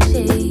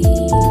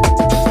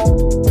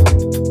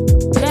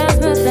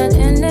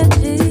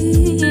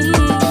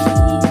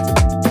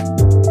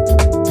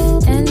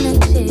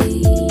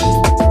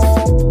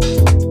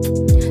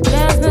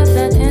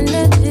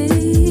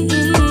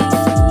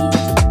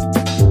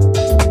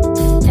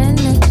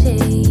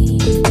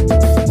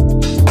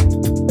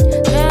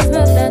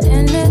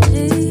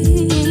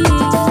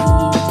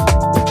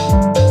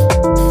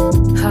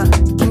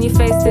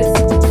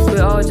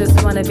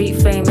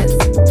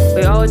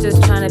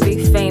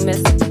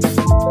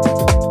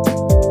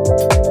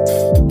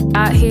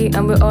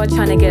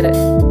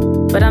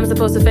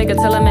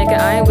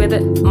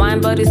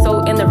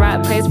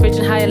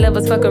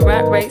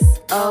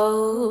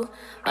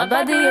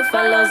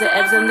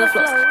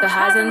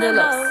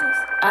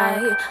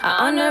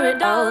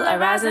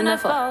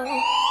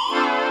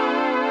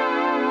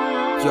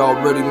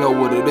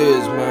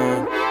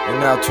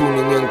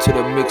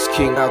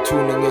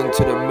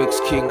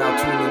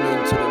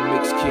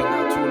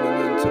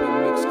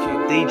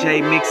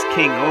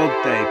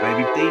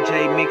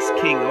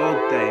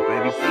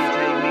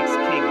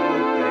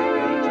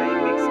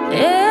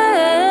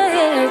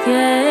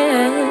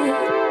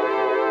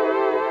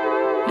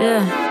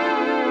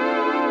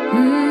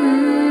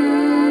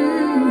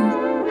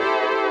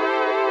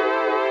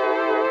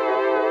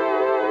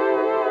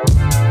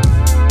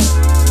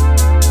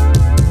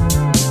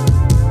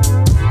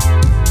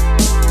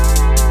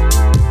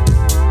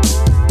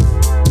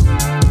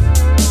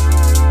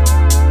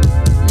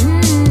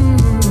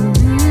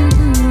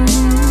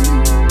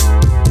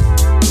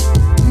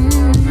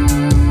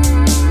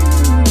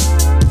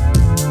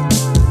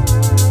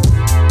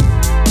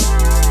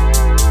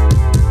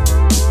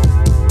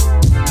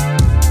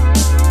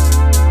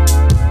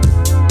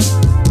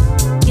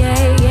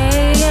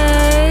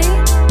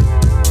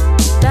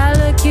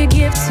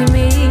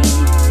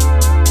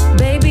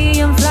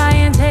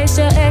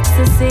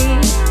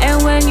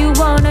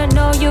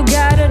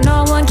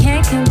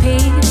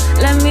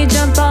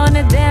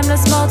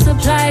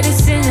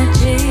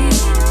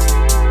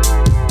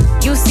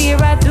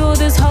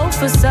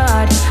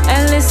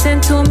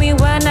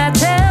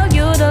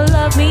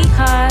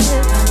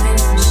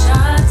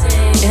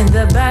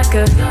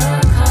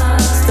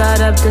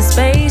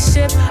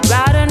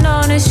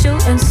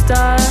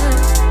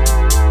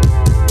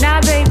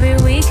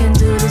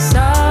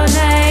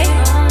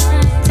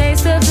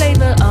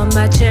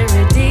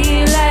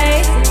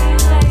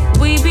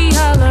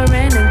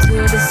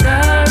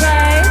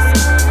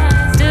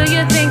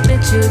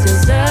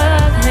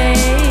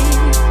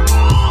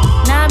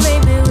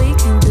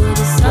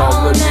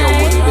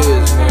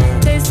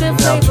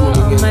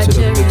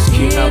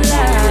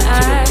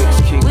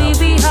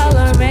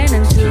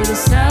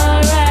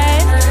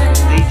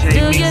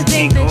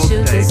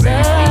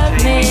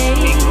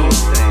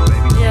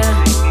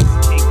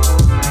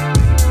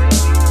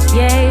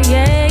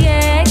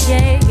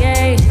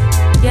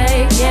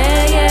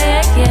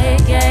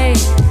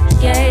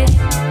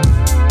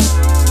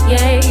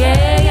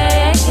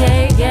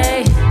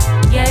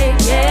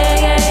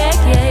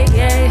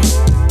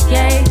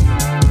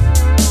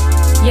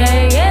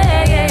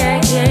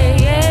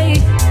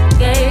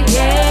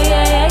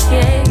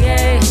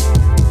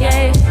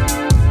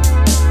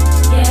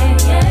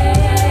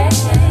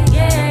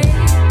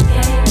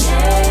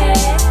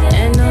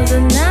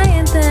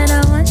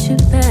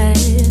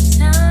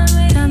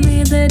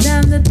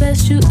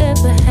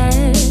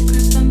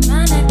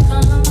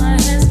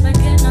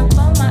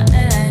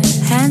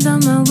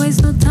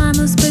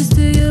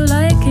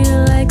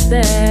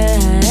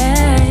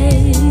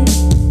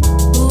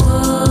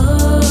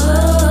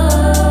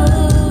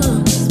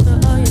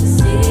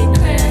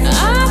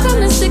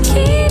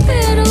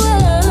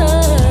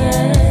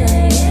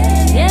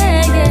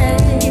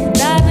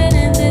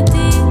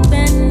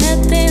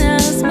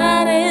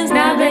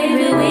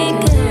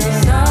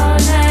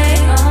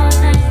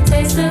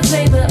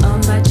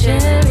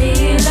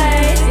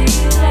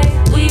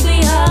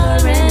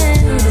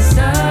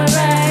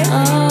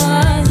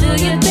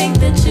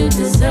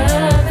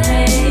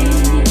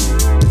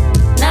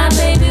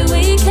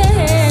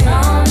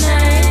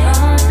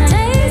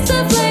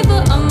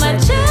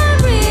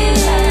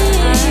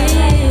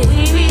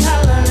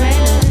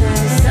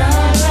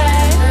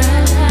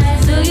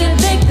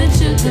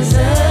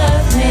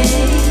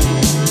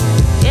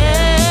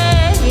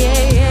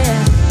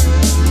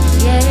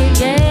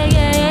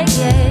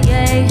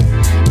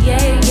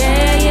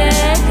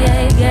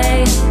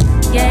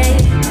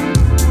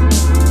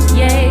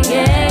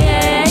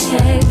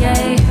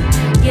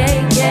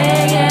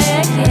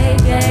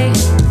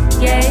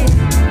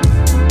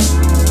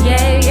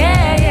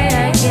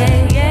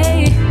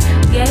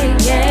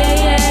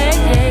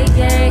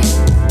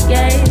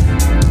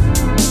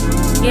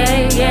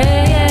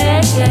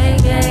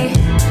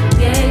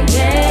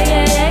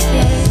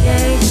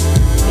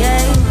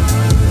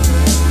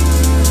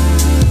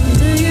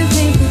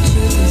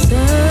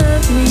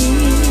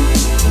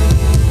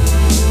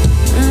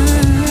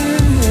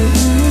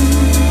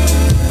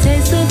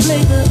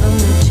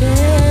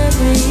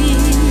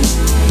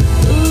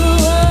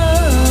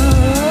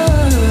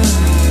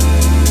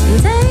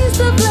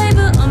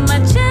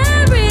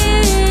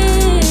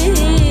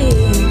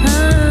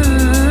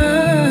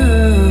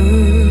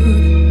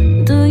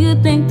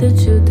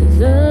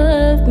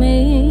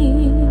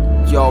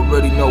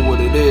 already know what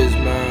it is,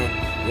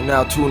 man. You're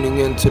now tuning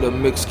into the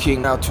Mix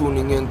King. Now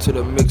tuning into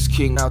the Mix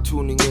King. Now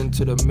tuning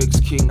into the Mix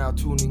King. Now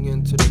tuning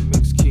into the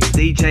Mix King.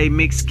 DJ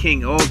Mix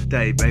King all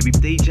day, baby.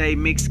 DJ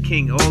Mix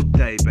King all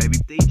day, baby.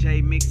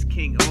 DJ Mix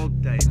King all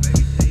day,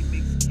 baby. DJ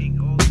Mix King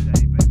all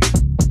day, baby.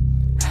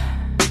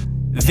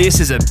 This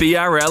is a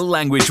BRL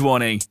language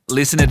warning.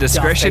 Listener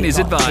discretion is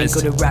advised.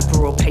 Ain't got a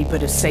rapper or paper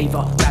to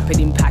savor. Rapid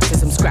impact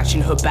as I'm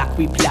scratching her back.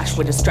 We flash,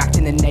 we're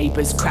distracting the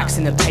neighbours. Cracks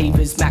in the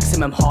pavers,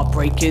 maximum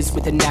heartbreakers.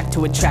 With a knack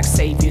to attract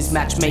saviors.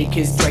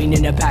 Matchmakers,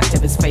 draining a pact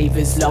of his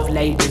favours. Love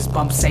labours,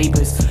 bump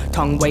sabres.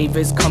 Tongue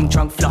wavers, come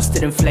drunk,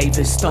 flustered and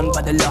flavours. Stunned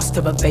by the lust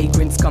of a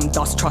vagrant. Scum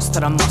dust,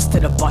 trusted I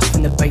mustered a bust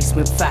from the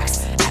basement.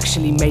 Facts,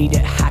 actually made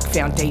it. Hack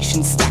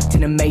foundation stacked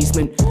in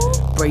amazement.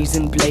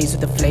 Brazen blaze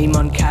with the flame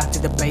uncapped. To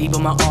the babe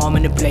on my arm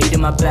and the blade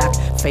in my back.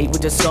 Fate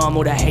would disarm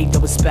all the hate that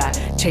was spat.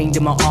 Chained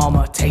in my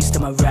armor, taste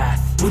of my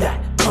wrath. Ooh, that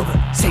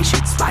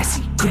conversation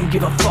spicy. Couldn't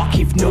give a fuck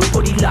if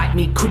nobody liked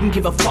me. Couldn't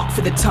give a fuck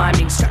for the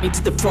timing. Strapped me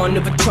to the front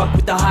of a truck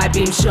with the high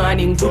beam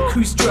shining. Look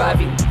who's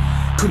driving.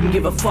 Couldn't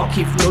give a fuck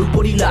if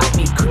nobody liked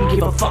me. Couldn't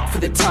give a fuck for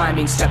the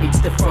timing. Strapped me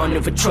to the front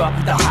of a truck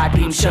with the high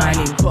beam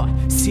shining. But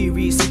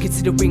seriously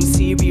considering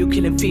serial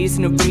killing fears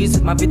and arrears.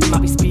 With my rhythm I'll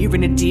be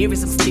spearing a deer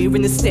as I'm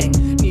steering the stang.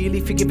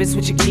 Nearly forgiving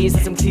switching gears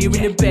as I'm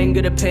clearing the bang.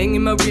 Got a pang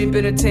in my rib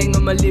and a tang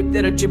on my lip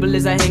that I dribble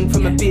as I hang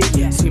from a bit.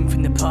 Swim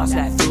from the past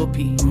like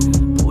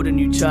Thorpe. Poured a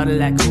new charter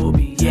like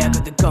Corby. Yeah, I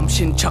got the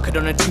gumption, chuck it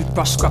on a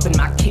toothbrush, scrubbing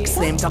my kick,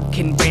 slam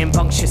dunking,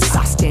 rambunctious.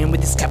 I stand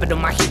with the scabbard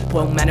on my hip,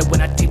 well mannered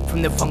when I dip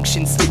from the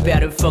function, slip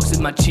out and fogs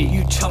with my chip.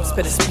 You chumps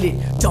better split,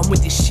 done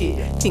with this shit.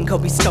 Think I'll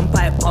be stumped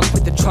by a bump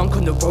with the trunk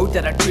on the road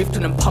that I drift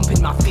when I'm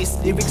pumping my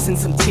fist, lyrics and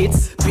some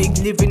tits. Big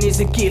living is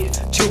a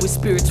gift, chill with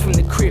spirits from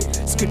the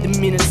crypt. Script the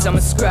minutes I'm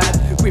a scribe,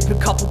 rip a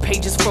couple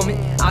pages from it.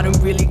 I don't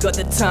really got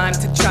the time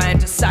to try and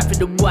decipher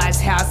the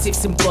wise house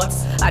ifs and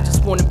buts. I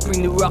just wanna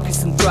bring the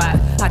rockets and thrive.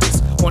 I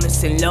just wanna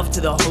send love to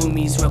the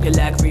homies. Rocket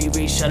like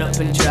Riri, shut up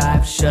and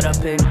drive, shut up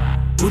and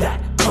ooh, that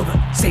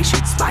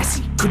conversation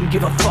spicy. Couldn't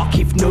give a fuck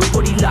if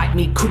nobody liked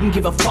me. Couldn't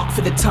give a fuck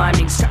for the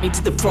timing. Strapped me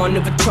to the front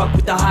of a truck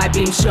with the high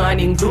beam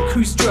shining. Look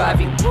who's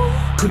driving.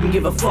 Couldn't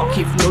give a fuck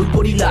if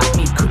nobody liked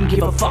me. Couldn't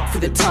give a fuck for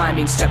the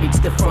timing. Strapped me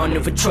to the front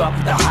of a truck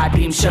with the high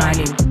beam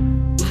shining.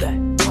 Ooh,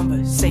 that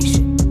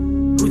conversation.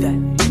 Who that?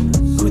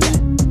 Who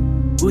that?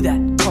 Who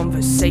that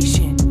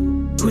conversation?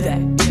 Who that?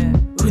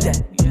 Who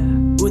that?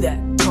 Who that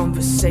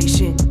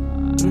conversation?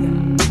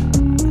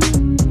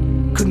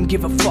 Couldn't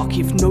give a fuck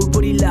if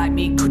nobody liked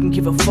me. Couldn't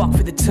give a fuck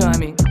for the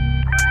timing.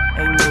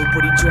 Ain't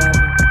nobody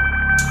driving.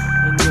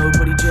 Ain't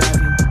nobody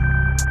driving.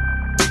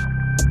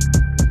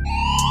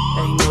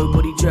 Ain't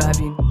nobody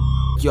driving.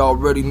 You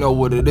already know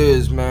what it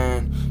is,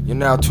 man. You're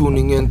now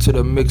tuning into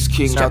the Mix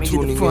King. Now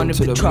tuning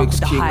into the Mix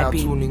King. Now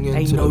tuning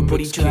into the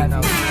Mix King.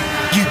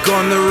 You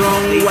gone the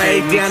wrong way,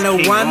 down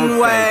the one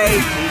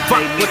way.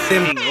 Fuck what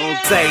them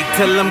say,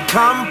 tell them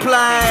come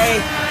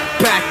play.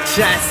 Back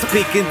chat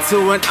speaking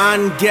to an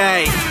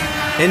ungay.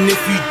 And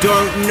if you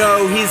don't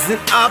know, here's an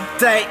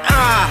update.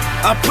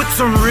 I put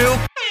some real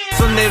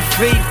on their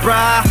feet,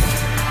 bruh.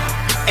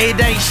 It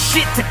ain't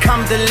shit to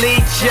come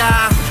delete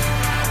ya.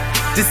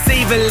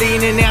 Dseeva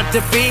leaning out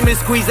the beam and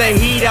squeeze a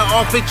heater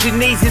off at your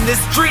knees in the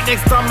street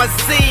next time I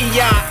see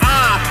ya.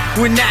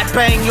 When that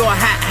bang, your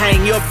hat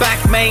hang, your back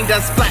main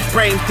does splat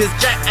brains, cause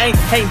Jack ain't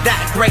that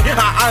great.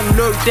 I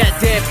unload that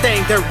damn thing,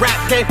 the rap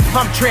game,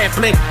 I'm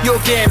trampling, you're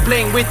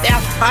gambling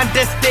without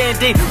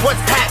understanding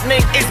what's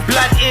happening. It's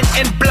blood in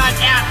and blood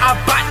out, I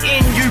butt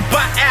in, you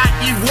butt out.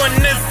 You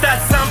wanna start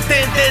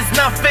something, there's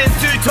nothing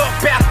to talk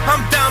about.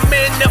 I'm dumb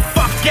in the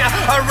fuck out,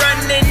 I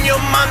run in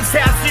your mum's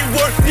house, you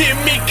won't hear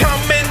me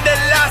coming. The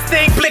last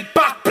thing, blick,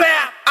 buck,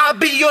 blah. I'll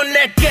be your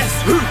next guess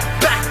who,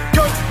 back,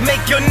 go, make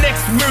your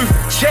next move.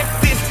 Check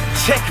this,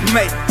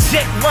 checkmate,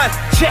 check one,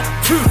 check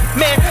two.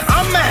 Man,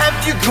 I'ma have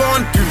you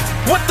gone through.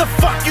 What the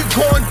fuck you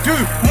gon' do?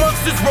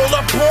 Monsters roll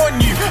up on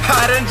you,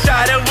 I done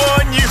try to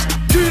warn you.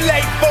 Too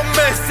late for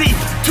mercy,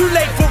 too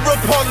late for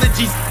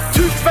apologies.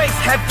 Two-Face,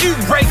 have you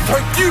raped?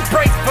 Hope you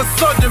brace for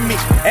sodomy.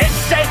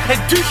 S-Shay and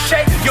Touche,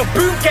 your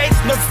boom gates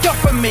not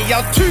stopping me.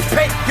 I'll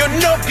two-pay your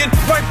noggin,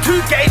 run 2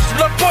 gauge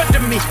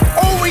lobotomy.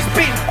 Always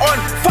been on,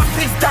 fuck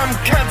these dumb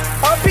cunts.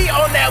 I'll be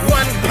on that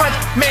one punch.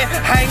 Man,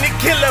 I ain't a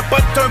killer,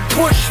 but don't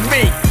push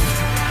me.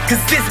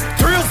 Cause this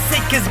thrill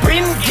seeker's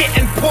been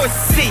getting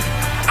pussy.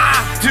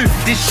 I do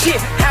this shit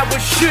how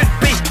it should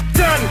be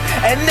done.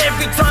 And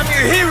every time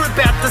you hear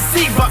about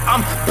Dseeva,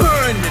 I'm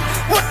burning.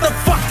 What the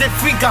fuck they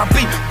think I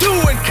be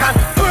doing? Can't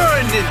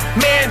burning,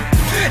 man.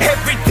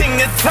 Everything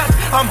I touch,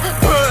 I'm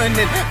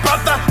burning.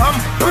 Brother, I'm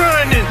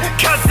burning.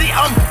 Cuzzy,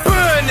 I'm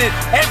burning.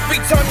 Every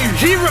time you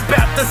hear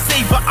about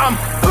Dseeva, I'm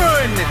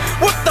burning.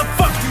 What the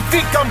fuck you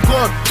think I'm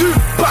gonna do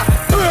but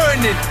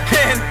burning?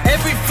 And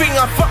everything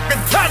I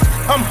fucking touch,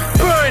 I'm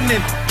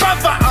burning.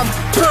 Brother, I'm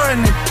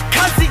burning.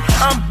 Cuzzy,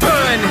 I'm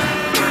burning.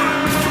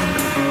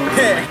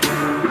 Yeah.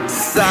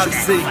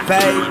 Subsea,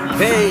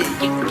 baby.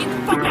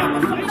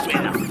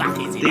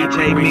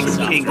 DJ Mix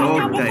King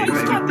all day, baby.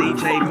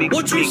 DJ Mix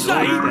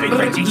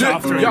King all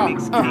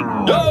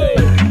day.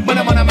 When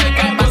I wanna make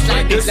it,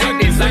 this,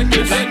 like this, like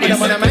this.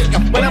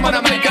 When I'm on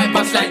a mic, I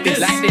bust like this,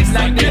 like this,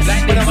 like this.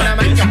 When I'm on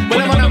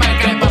a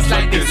mic, I bust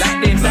like this,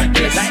 like this, like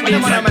this. When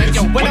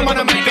I'm on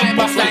a mic, I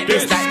bust like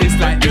this, like this,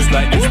 like this,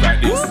 like this,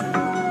 like this.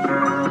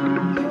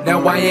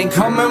 Now I ain't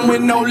coming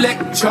with no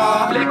lecture,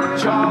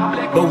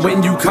 but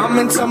when you come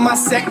into my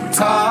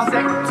sector,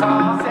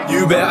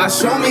 you better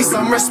show me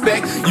some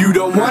respect. You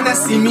don't wanna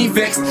see me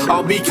vexed,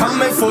 I'll be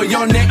coming for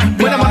your neck.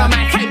 When I'm on a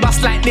mic, I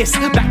bust like this,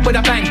 back with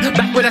a bang,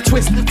 back with a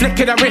twist, flick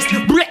of the wrist.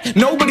 Bleh.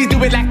 Nobody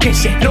do it like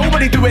this shit,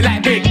 nobody do it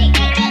like Big.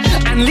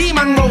 And Lee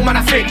Monro, man,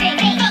 I think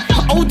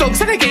old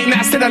dogs in the game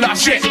that said a lot of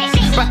shit,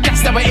 but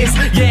that's how it is,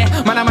 yeah.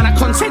 Man, I'm on a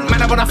content,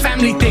 man, I'm on a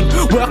family thing.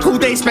 Work all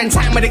day, spend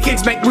time with the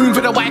kids, make room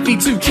for the wifey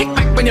too. Kick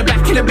back when you're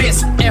back in the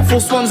bits. Air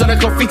Force Ones on a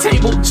coffee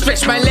table.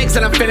 Stretch my legs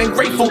and I'm feeling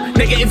grateful.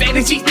 Negative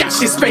energy, that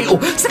shit's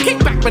fatal. So kick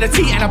back with a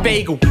tea and a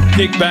bagel.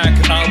 Kick back,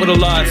 out with a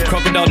life.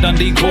 Crocodile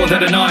Dundee, called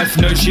it a knife.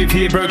 No shit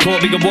here, bro,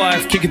 call me a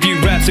wife. Kick a few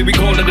raps, here we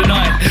call it a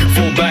night.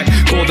 Fall back,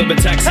 call them a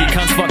taxi.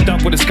 Cunts fucked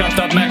up with a scuffed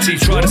up maxi.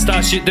 Try to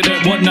start shit, they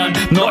don't want none.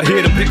 Not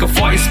here to pick a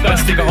fight,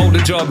 spastic, I hold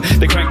a job.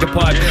 They crank the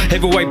pipe,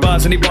 heavyweight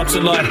bars and he box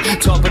a light.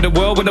 Top of the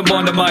world with I'm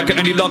on the mic,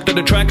 only locked on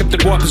the track if the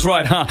walk is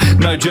right, huh?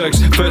 No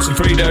jokes, first and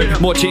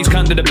Frito. More cheese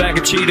cunt than a bag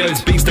of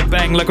Cheetos. Beats to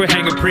bang like we're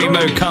hanging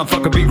primo. Can't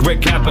fuck a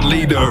Bigredcap and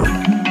leader.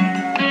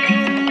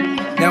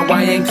 Now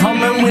I ain't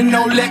coming with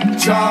no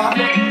lecture,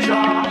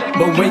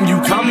 but when you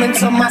come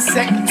into my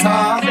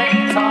sector,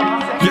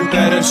 you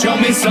better show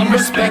me some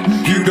respect.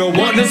 You don't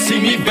wanna see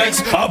me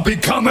vex, I'll be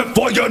coming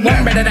for your neck.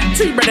 1 bread of that,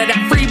 2 bread of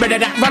that, 3 bread of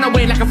that. Run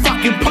away like a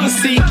fucking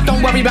pussy.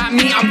 Don't worry about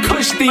me, I'm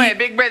cushy. Wait,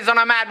 Big Red's on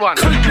a mad one.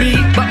 Could be,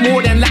 but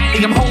more than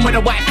likely I'm home with a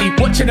wifey,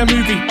 watching a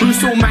movie,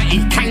 Bruce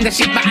Almighty. Kinda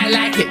shit, but I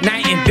like it.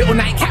 Nighting, little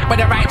nightcap by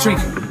the right tree.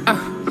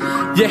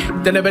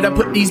 Yeah, then I better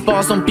put these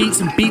bars on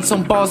beats and beats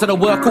on bars that'll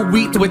work all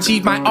week to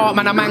achieve my art.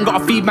 Man, a man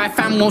gotta feed my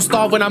fam, won't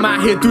starve when I'm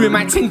out here doing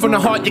my thing from the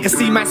heart. You can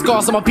see my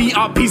scars, I'm a beat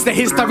up piece of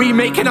history,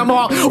 making a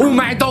mark. All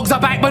my dogs are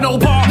back, but no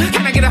bar.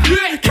 Can I get a?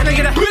 Can I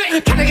get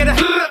a? Can I get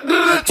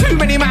a? Too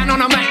many man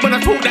on a mic when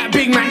I talk that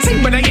big man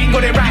thing, but they ain't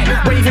got it right.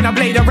 Waving a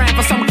blade around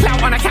for some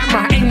clout on a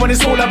camera, ain't what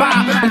it's all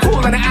about. I'm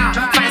calling it out,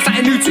 find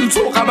something new to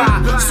talk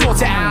about,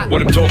 sort it out.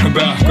 What I'm talking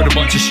about, got a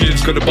bunch of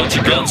shits, got a bunch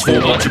of guns, for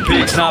a bunch of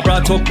pigs. Nah, bro,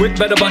 I talk quick,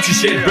 but a bunch of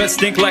shit. Breath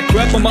stink like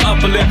crap on my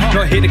upper lip.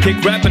 Not here to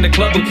kick rap in the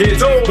club with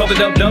kids. Rub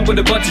it up done with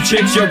a bunch of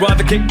chicks. You'd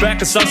rather kick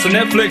back or sus on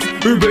Netflix.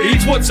 Uber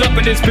Eats, what's up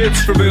in this bitch?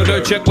 For real,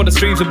 don't check what the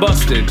streams are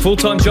busted.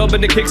 Full-time job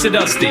and the kicks are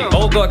dusty.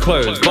 All got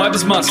clothes, vibe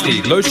is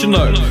musty. Lotion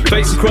low,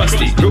 face is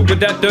crusty. Good with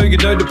that though, you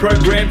know the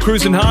program.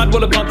 Cruising hard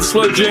while I pump the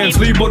slow jams.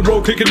 Lee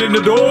Monro kicking in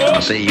the door.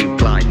 I see you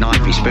played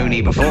knifey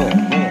spoony before.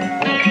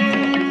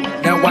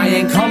 Now I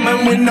ain't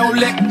coming with no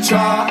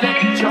lecture,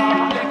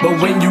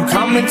 but when you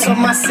come into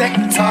my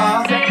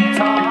sector,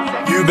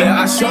 you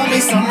better show me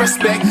some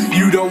respect.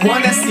 You don't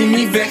wanna see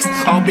me vexed,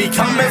 I'll be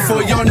coming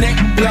for your neck,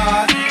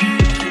 blood.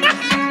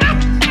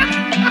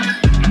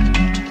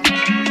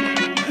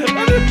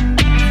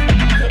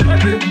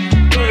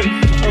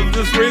 I'm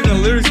just reading the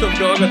lyrics of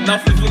God, I got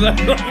nothing for that.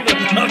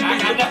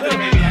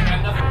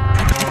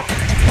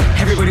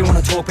 Everybody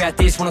wanna talk about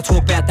this, wanna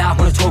talk about that,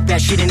 wanna talk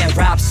about shit in their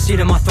raps. Sit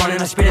on my throne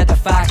and I spit out the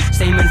facts.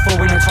 Steaming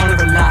forward, no time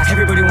to relax.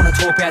 Everybody wanna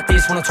talk about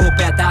this, wanna talk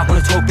about that,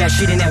 wanna talk about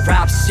shit in their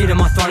raps. Sit on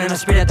my throne and I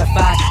spit out the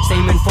facts.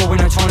 Steaming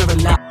forward, no time to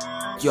relax.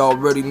 You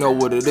already know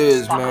what it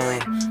is, man.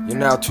 You're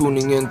now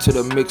tuning into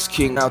the MICKS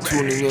King. Now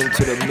tuning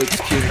into the MICKS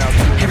King.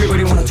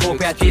 Everybody wanna talk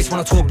about this,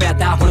 wanna talk about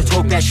that, wanna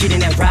talk about shit in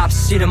their raps.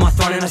 Sit on my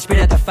throne and I spit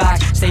out the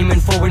facts. Steaming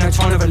forward, no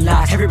time to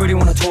relax. Everybody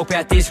wanna talk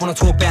about this, wanna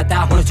talk about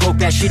that, wanna talk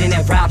about shit in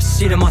their raps.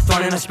 Sit on my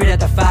throne and I spit out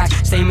the facts.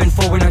 Steaming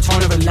forward, no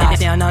time to relax.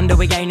 Down under,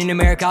 we gain in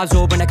America,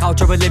 absorbing the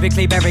culture, we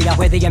lyrically bury ya.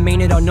 Whether you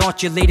mean it or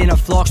not, you're leading a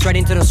flock straight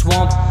into the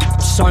swamp.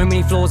 So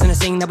many flaws in a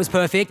scene that was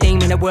perfect,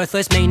 deeming it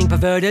worthless, meaning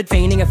perverted,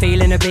 feigning a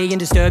feeling of being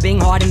disturbing,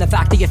 hiding the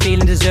fact that you're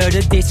feeling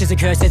deserted. This is a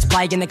curse that's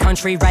plaguing the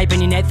country,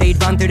 raping your net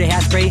feed, run through the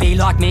house free. Be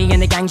like me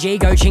and the gang G,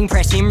 go ching,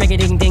 press him, ring a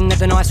ding ding,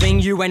 that's a nice swing.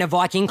 You ain't a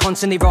Viking,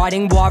 constantly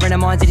riding, wiring our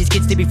minds of these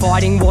kids to be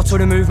fighting. What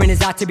sort of movement is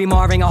that to be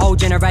miring a whole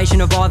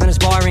generation of violent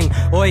aspiring?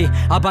 Oi,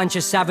 a bunch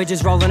of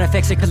savages rolling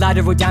effects of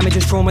collateral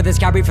damages, trauma that's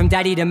carried from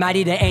daddy to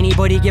Maddie to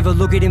anybody. Give a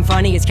look at him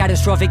funny, it's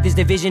catastrophic. This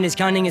division is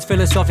cunning, it's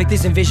philosophic.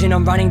 This envision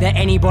I'm running that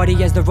anybody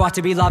has the right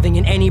to be loving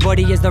and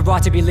anybody has the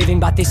right to be living.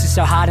 But this is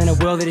so hard in a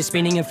world that is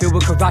spinning and filled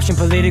with corruption,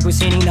 political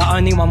sinning. The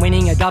only one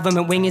winning, a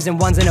government wingers and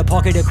ones in a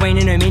pocket, a queen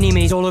and her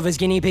mini-me's. All of us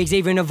guinea pigs,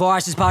 even a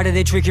virus is part of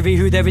their trickery.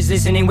 Who there is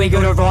listening, we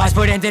gotta rise,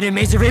 put end to the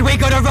misery. We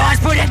gotta rise,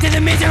 put end to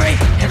the misery.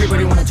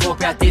 Everybody wanna talk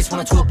about this,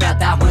 wanna talk about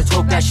that, wanna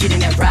talk about shit in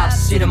their raps.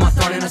 Sit on my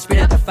throne and I spit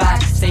out the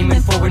facts.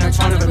 Steaming forward, no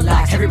time to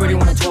relax. Everybody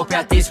wanna talk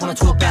about this, wanna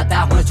talk about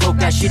that, wanna talk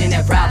about shit in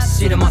their raps.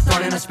 Sit on my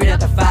throne and I spit out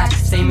the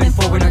facts. Steaming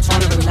forward, no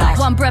time to relax.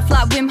 One breath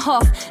like Wim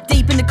Hof,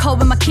 deep in the cold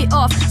with my kit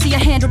off. See I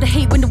handle the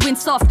heat when the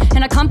wind's soft,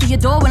 and I come to your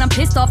door when I'm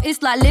pissed off.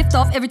 It's like lift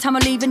off every time I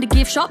leave in the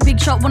gift shop. Big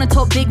shot, wanna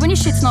talk big when your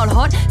shit's not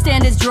hot.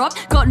 Standards drop,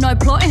 got no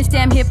plot and it's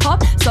damn hip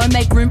hop. So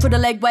make room for the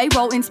leg way,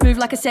 roll in smooth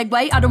like a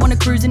Segway. I don't wanna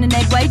cruise in an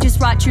egg way, just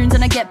write tunes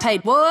and I get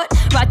paid. What?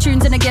 Write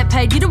tunes and I get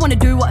paid. You don't wanna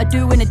do what I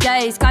do in a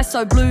day. Sky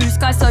so blue,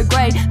 sky so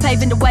grey,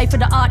 paving the way for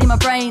the art in my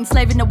brain,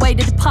 slaving the way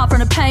to depart from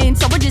the pain.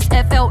 So I just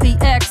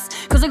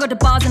FLEX, cause I got the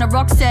bars and the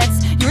rock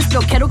sets. You're a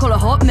spilled kettle, call a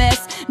hot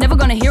mess. Never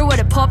gonna hear what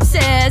a pop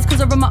says,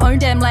 cause I run my own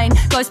damn lane.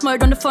 Ghost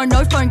mode on the phone,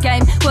 no phone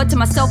game. Word to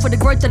myself for the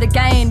growth of the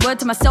gain. Word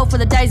to myself for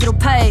the days it'll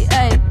pay,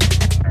 ayy.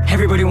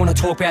 Everybody wanna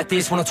talk about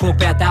this, wanna talk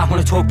about that,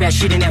 wanna talk about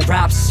shit in their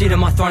raps. Sit on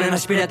my throne and I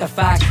spit out the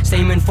facts,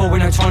 steaming forward,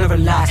 no time to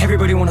relax.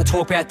 Everybody wanna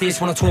talk about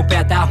this, wanna talk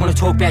about that, wanna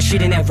talk about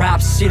shit in their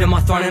raps. Sit on my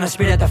throne and I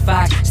spit out the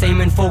facts,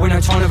 steaming forward, no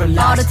time to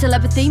relax. Art of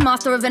telepathy,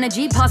 master of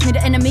energy, pass me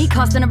the enemy,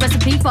 casting a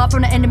recipe, far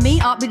from the enemy.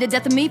 Art be the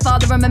death of me,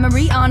 father of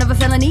memory, aunt of a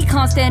felony.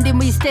 Can't stand in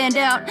where you stand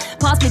out.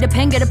 Pass me the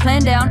pen, get a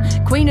plan down.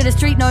 Queen of the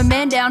street, no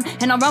man down,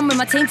 and I run with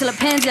my team till it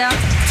pans out.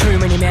 Too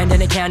many men,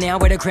 then account now,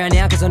 wear the crown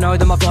now, cause I know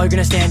that my flow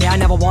gonna stand out.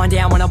 Never wind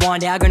down when I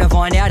wind out, gonna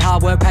find out.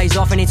 Hard work pays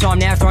off anytime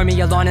now. Throw me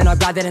a line and I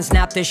grab that and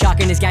snap. There's shark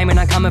in this game and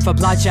I'm coming for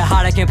bloodshed.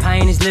 Heartache and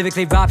pain is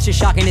lyrically rapture.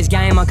 Shark in this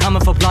game, I'm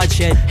coming for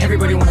bloodshed.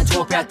 Everybody wanna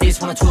talk about this,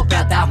 wanna talk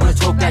about that, wanna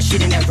talk about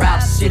shit in their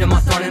raps. Sit on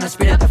my throne and I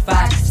spit out the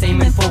facts,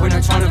 steaming forward,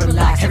 no time to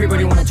relax.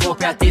 Everybody wanna talk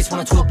about this,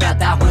 wanna talk about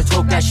that, wanna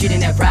talk about shit in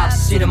their raps.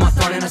 Sit on my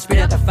throne and I spit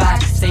out the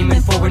facts,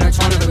 steaming forward, no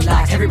time to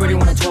relax. Everybody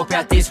wanna talk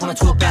about this, wanna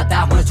talk about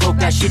that, wanna talk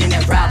about shit in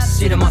their raps.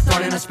 Sit on my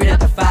throne and I spit out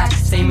the facts,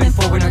 steaming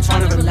forward, no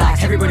time to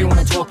relax. Everybody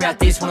wanna talk about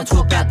this, wanna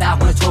talk about that,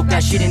 wanna talk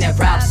about shit in their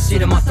raps.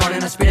 Sit on my throne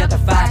and I spit out the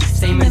facts,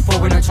 steaming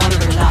forward, no time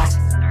to relax.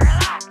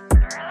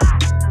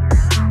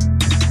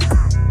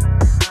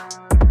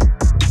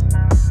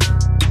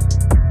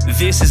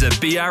 This is a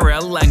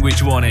BRL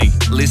language warning.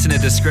 Listener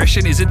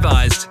discretion is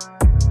advised.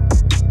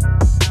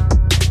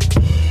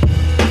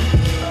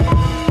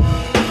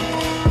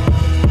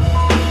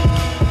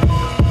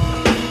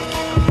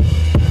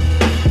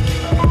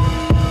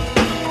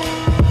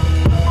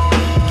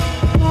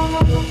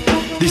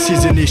 This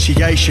is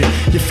initiation.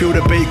 You feel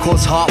the beat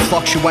cause heart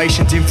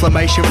fluctuations,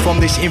 inflammation from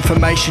this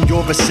information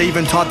you're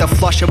receiving. Time to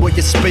flush out what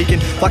you're speaking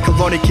like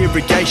colonic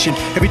irrigation.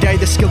 Every day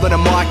the skill of the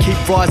mic keep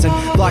rising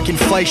like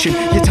inflation.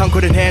 Your tongue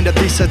couldn't handle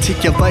this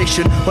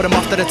articulation. What I'm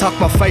after to tuck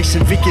my face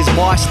in Vic is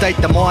my state.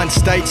 The mind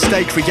state,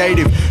 stay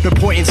creative. No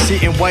point in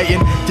sitting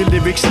waiting. Your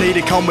lyrics need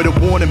to come with a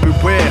warning,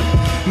 beware.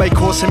 May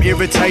cause some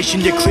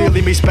irritation, you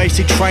clearly miss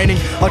basic training.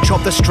 I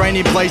chop the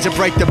straining blades and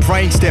break the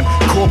brainstem.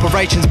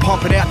 Corporations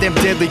pumping out them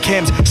deadly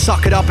chems.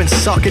 Suck it up and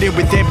suck it in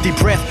with empty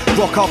breath.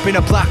 Rock up in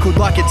a black hood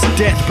like it's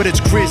death, but it's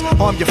Grizz,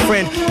 I'm your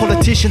friend.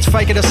 Politicians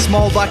faking a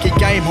smile like a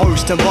game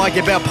host and lying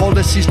about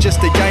policies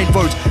just to gain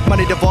votes.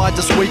 Money divides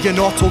us, we are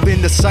not all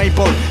in the same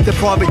boat. The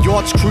private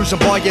yachts cruising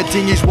by your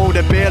dinghies while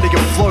they're barely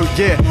afloat.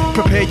 Yeah,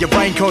 prepare your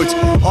raincoats.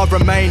 I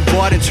remain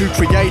riding to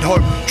create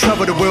hope.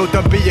 Travel the world,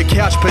 don't be a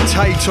couch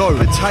potato.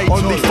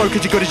 Only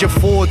focus you got is your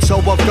forward, so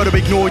I've got to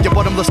ignore your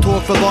bottomless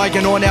talk.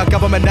 Relying on our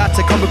government, that's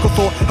a comical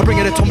thought. I bring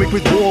it atomic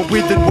with war,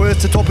 withered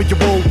words to top of your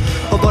wall.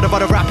 A lot of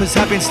other rappers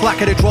have been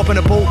slacker, they're dropping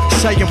a ball,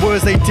 saying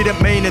words they didn't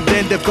mean and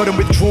then they've got them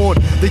withdrawn.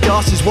 The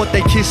ass is what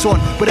they kiss on,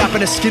 but happen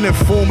to skin and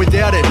form.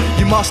 Without it,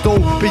 you must all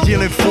be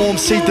ill-informed.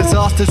 See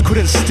disasters,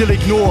 couldn't still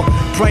ignore.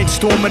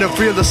 Brainstorm and a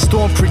real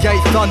storm,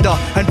 create thunder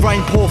and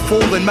rain pour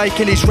falling,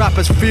 making these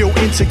rappers feel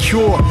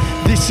insecure.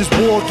 This is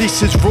war,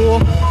 this is raw,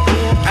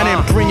 and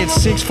then bringing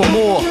sinks for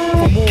more.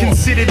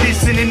 Consider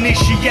this an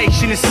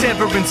initiation of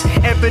severance.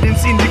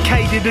 Evidence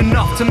indicated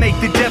enough to make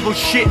the devil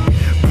shit.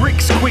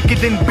 Bricks quicker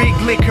than big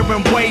liquor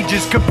and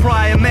wages could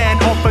pry a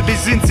man off of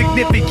his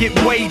insignificant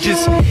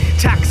wages.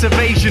 Tax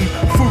evasion,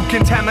 food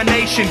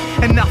contamination,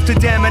 enough to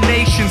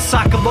damnation.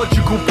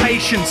 Psychological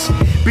patience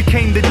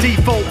became the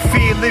default.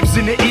 Fear lives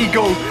in the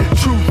ego.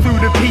 Truth through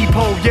the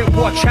peephole, yet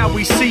watch how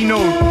we see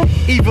no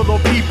evil or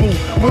people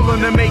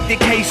willing to make the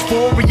case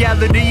for.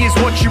 Reality is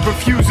what you're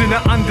refusing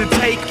to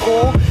undertake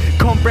or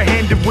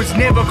comprehend. It was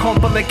never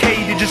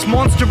complicated, just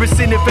monstrous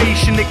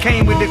innovation that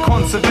came with the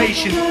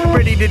conservation.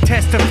 Ready to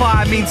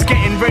testify means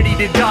getting ready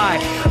to die.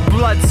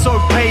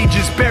 Blood-soaked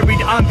pages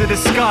buried under the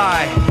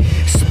sky.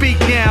 Speak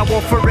now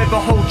or forever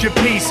hold your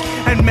peace,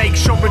 and make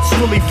sure it's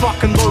fully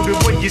fucking loaded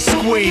when you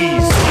squeeze.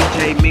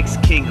 DJ Mix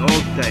King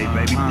all day,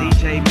 baby.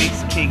 DJ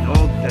Mix King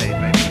all day,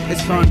 baby.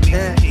 It's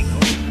fantastic.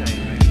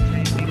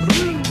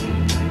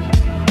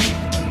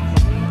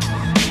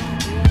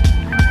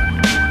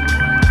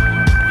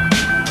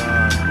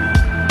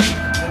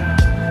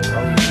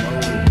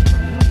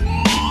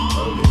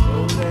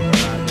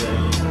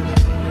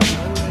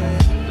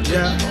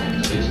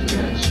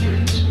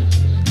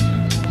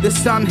 The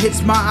sun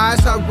hits my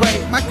eyes, I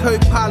wait. My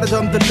co-pilot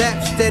on the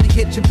left, steady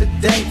hitching for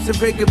dates. A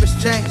rigorous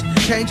change,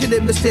 changing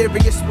in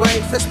mysterious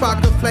ways. I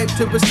spark a flame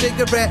to a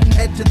cigarette and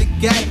head to the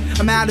gate.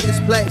 I'm out of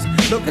this place,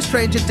 look a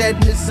stranger dead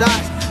in his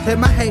eyes. Turn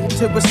my hate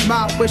into a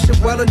smile, wishing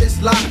well in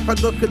his life. I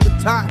look at the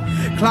time,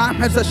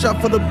 climb as I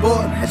shuffle the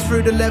board. Heads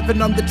through the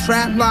 11 on the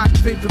tram line,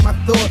 thinking my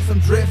thoughts, I'm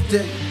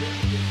drifting.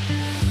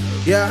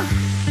 Yeah.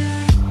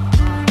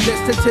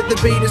 Listen to the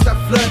beat as I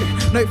flow.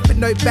 No fit,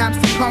 no bams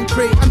to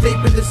concrete. I'm deep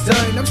in the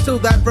zone. I'm still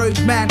that road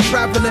man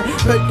traveling.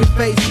 Poker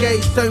face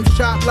gaze, stone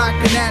sharp like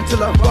an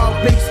antelope. Wild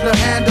beast, no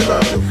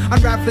handler.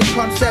 Unraveling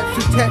concepts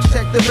with text,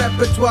 check the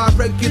repertoire.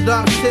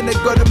 Regular sinner,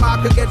 got a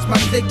mark against my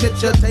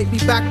signature. Take me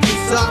back to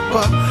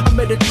supper. I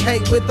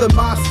meditate with the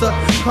master.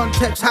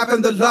 Context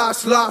having the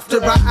last laughter.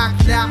 I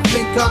act now,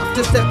 think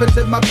after. Step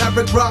into my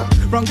paragraph.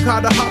 Wrong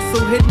kind of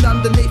hustle hidden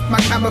underneath my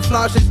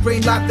camouflage is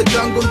green like the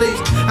jungle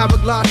leaves.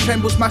 Hourglass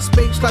trembles my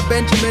speech like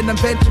Benjamin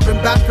and Benjamin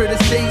back through the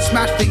sea,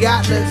 smash the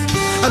atlas.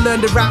 I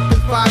learned to rap in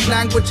 5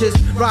 languages,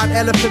 ride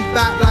elephant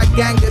back like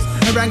Genghis.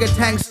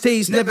 Orangutans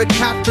tease never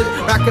captured.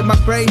 Back at my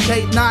brain,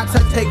 late nights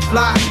I take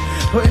flight.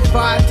 Putting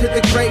fire to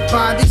the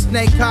grapevine. These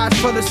snake eyes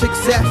full of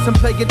success. I'm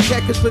playing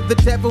checkers with the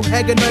devil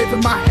hanging over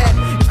my head.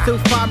 You still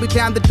find me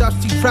down the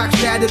dusty track,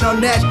 standing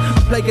on edge.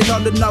 I'm playing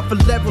on another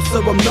level,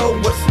 so I know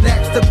what's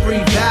next. To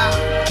breathe out.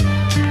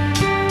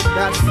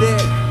 That's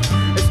it.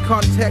 It's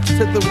context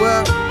to the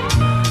world,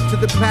 to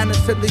the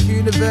planets and the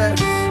universe.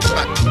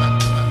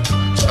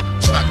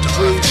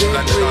 Breathe in,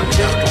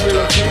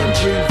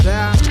 breathe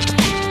out.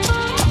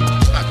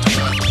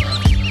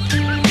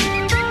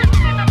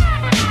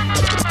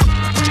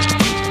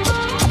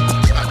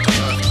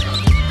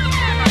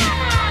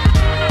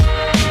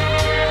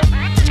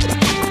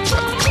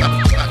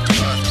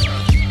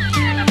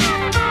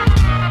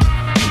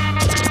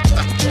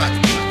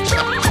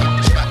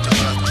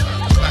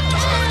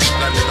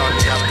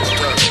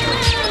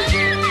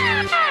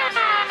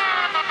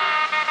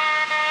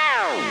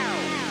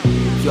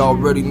 You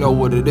already know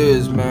what it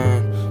is,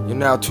 man. You're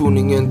now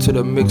tuning into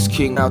the MICKS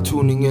King. Now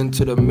tuning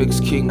into the MICKS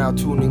King. Now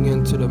tuning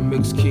into the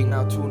MICKS King.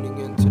 Now tuning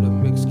into the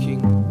MICKS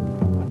King.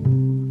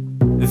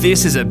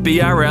 This is a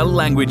BRL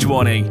language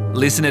warning.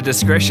 Listener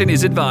discretion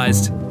is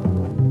advised.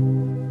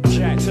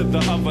 Chat to the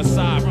other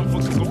side.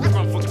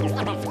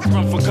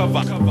 Run for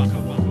cover.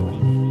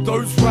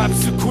 Those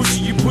raps are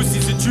cushy, you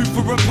pussies are due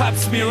for a pap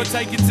smear. I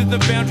take it to the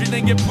boundary,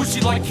 then get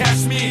pushy like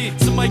cashmere.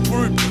 So make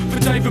room for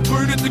Darth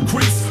Vapour at the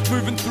crease,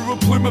 moving through a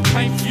plume of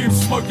paint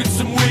fumes, smoking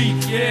some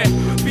weed. Yeah,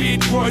 beard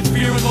growth,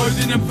 fear and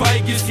loathing in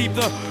Vegas. Keep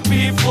the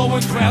beer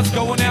flowing, crowds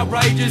going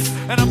outrageous.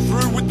 And I'm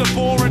through with the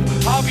boring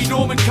Harvey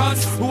Norman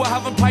cunts who I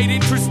haven't paid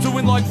interest to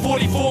in like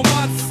 44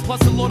 months.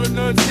 Plus a lot of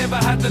nerds never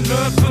had the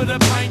nerve for the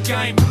paint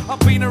game. I've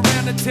been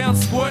around the town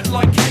squirting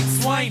like Kate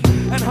Swain.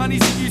 And honeys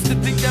that used to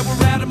think they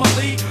were out of my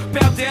league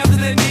bow down to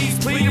their knees,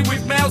 pleading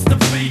with mouths to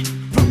feed.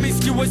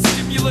 Promiscuous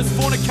stimulus,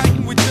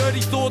 fornicating with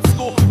dirty thoughts.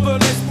 Score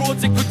burlesque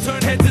broads that could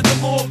turn heads at the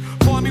morgue.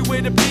 Find me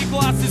where the beer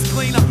glass is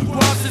cleaner,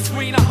 grass is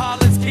greener,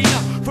 Harlan's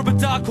keener. From a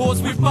dark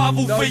horse with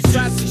Marvel features. Those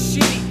rats are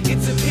shitty,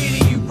 it's a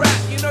pity you rap.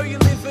 You know you're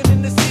living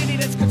in the city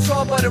that's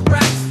controlled by the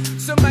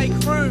rats. So make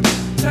room,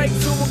 take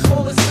 2 and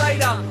call us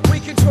later. We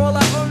control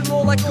our own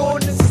law like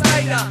Gordon and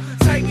Slater.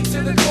 Take me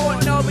to the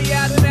court and I'll be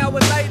out an hour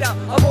later.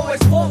 I've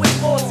always fought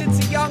with force since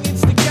a young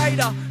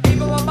instigator.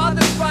 Even my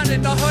mother's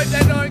running, I hope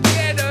they don't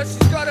get her.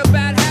 She's got a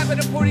bad habit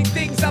of putting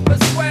things up her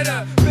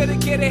sweater. Better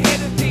get ahead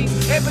of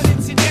things,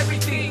 evidence in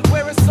everything.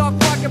 Wear a sock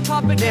like a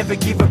puppet, never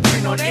give a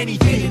print on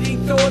anything.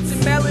 Editing thoughts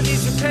and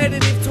melodies,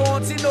 repetitive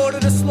taunts in order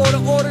to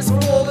slaughter orders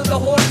for all of the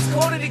hoarders.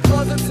 Cornered in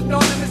closets,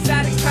 anonymous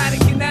addicts,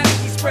 panic and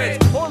anarchy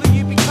spreads. All of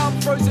you become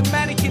frozen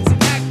mannequins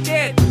and act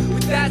dead.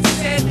 With that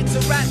said, it's a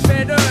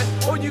rat-fed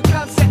earth. All you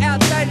cunts are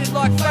outdated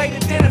like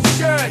faded denim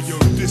shirts. Yo,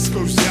 this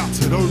goes out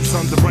to those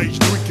underage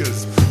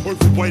drinkers,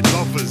 overweight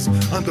lovers,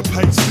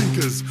 underpaid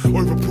stinkers.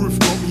 Overproof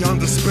got me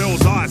under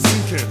spells, eyes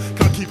sinking.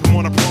 Can't keep them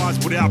on a prize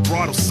without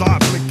bridle side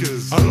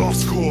blinkers. I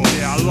lost core,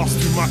 yeah, I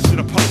lost too much in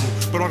a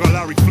puzzle. But I got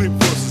Larry Flint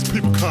versus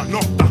people can't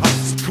knock the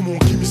hustle. Come on,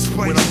 give me space.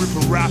 When I'm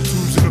ripping rap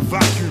tunes in a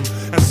vacuum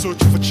and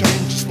searching for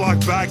change just like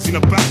bags in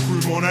a back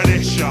room on that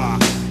air shot.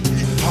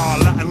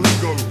 Latin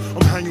lingo,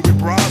 I'm hanging with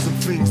bras and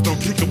things, don't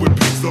kick it with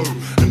pigs though.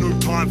 And no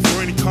time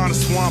for any kind of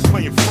swine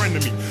playing friend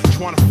to me.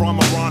 Trying to fry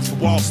my rhymes for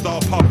wild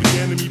style public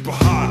enemy, but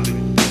hardly.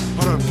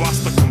 I don't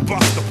bust, I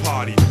combust the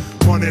party.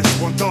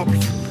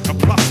 1S1W and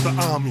plus the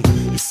army.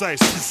 You say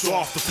it's too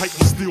soft to take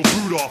the steel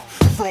boot off,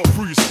 throw it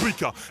through your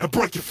speaker and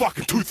break your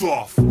fucking tooth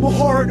off. My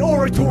horrid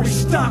oratory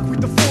stuck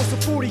with the force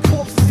of 40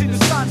 corpses in the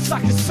sun.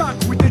 Suckers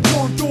sunk with the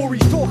John Dory,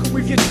 talking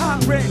with your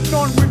tongue, ranting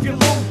on with your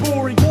long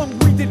boring,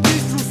 long-winded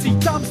minstrelsy,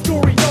 dumb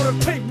story. Not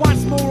repeat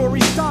once more or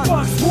he's done.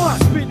 Bunks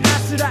once spit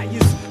acid at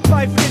yous,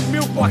 bathed in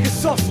milk like a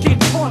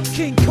soft-skinned pond.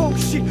 King Kong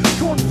shit,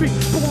 convict,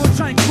 ball and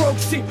chain croak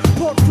shit.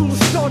 Pot full of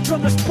stodge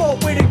on the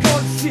spot where the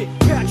gods sit.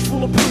 Pouch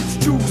full of boots,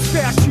 jewels,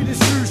 foul shit as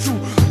usual.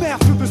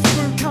 Mouth with a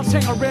spoon, comes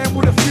hang around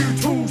with a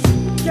few tools.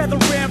 Gather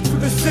round for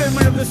the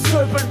sermon of the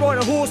serpent. Ride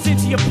a horse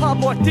into your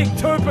pub like Dick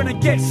Turpin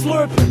and get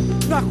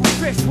slurping. Knuckle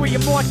fest where you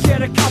might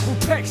get a couple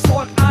pecks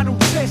like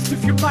Arnold Test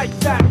if you make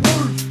that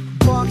move.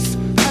 Bunks,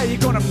 hey you're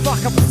gonna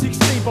fuck up a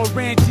 16 by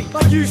ranting.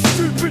 Like you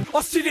stupid,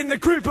 I sit in the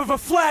group of a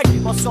flag.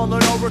 My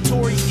solid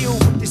oratory's ill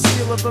with the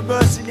skill of a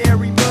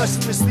mercenary,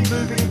 mercilessly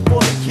moving in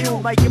for the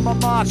kill. Making my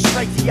mark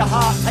straight to your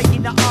heart,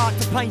 taking the art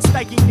to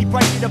painstakingly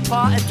break it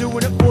apart and doing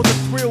it for the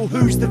thrill.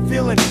 Who's the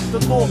villain? The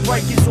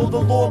lawbreakers or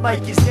the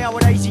lawmakers?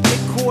 Nowadays you get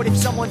caught if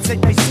someone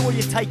said they saw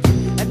you take it.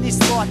 And this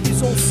life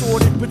is all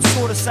sorted but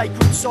sort of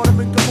sacred. Sodom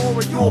and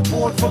Gomorrah, you're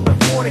born from the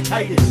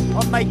fornicators.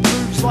 I make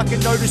moves like a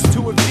notice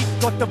to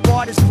evict. Got the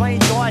fighters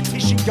playing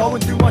dietitian,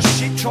 going through my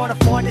shit trying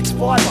to find its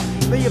fiber.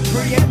 Me a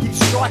preemptive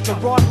striker,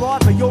 rhyme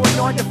liver. You're a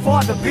 9 to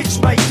 5, a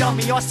bitch made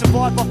dummy. I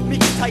survive off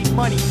mixtape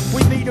money.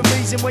 We need a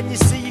reason when you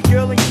see a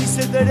girl and kiss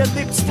her that her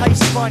lips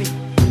taste funny.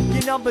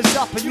 Your number's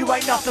up and you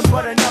ain't nothing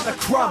but another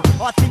crumb.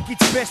 I think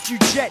it's best you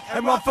jet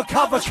and run for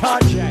cover,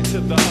 cunt. Jack to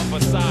the upper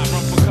side,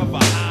 run for cover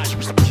high.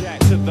 Jack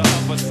to the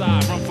upper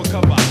side, run for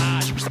cover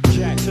high.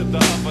 Jack to the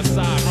upper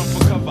side, run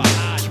for cover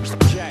high.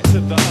 Jack to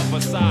the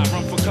upper side,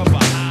 run for cover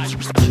high.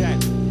 Jack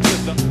to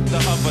the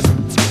upper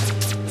side.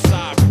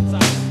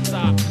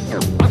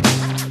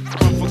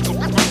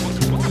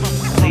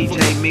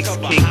 DJ Mix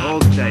King all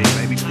day,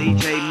 baby.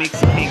 DJ Mix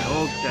King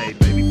all day,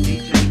 baby.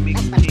 DJ Mix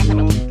King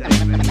all day,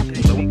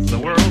 baby. The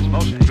world's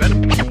most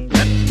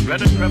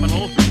dreaded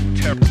criminal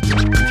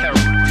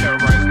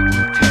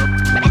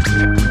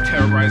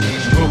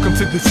terrorizing. Welcome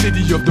to the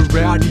city of the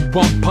rowdy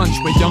one punch,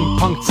 where young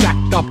punks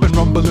act up and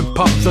rumble in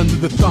pubs under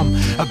the thumb.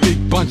 A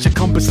big bunch of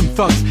cumbersome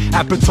thugs,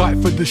 appetite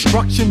for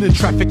destruction and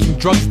trafficking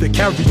drugs. They're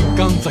carrying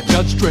guns like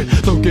Judge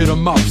Dredd. Don't get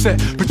them upset,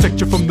 protect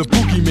you from the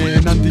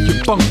boogeyman under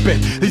your bunk bed.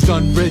 These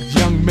unread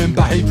young men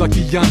behave like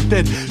the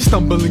undead,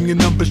 stumbling in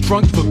numbers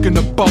drunk, looking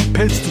to bump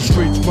heads. The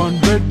streets run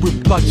red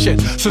with bloodshed,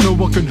 so no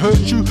one can hurt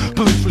you.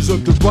 Police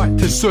reserve the right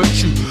to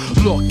search you.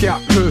 Lock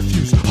out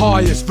curfews,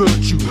 highest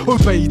virtue.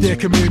 Obey their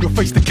command or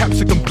face the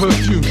capsicum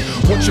perfume.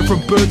 Watching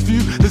from bird's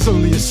view, there's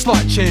only a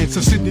slight chance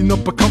of Sydney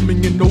not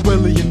becoming an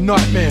Orwellian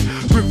nightmare.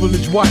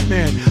 Privileged white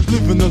man,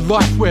 living a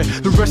life where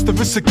the rest of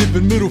us are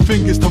giving middle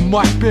fingers to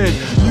Mike Baird.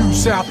 New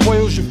South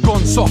Wales, you've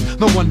gone soft.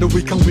 No wonder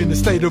we come in a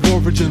state of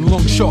origin,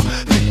 long shot.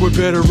 Think we're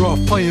better off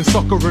playing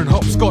soccer and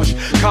hopscotch.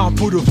 Can't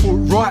put a foot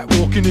right,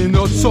 walking in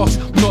odd socks.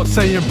 Not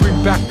saying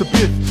bring back the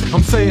piff,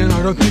 I'm saying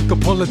I don't think a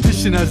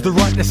politician has the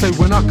right to say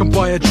when I can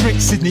buy a drink.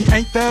 Sydney,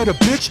 ain't that a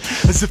bitch?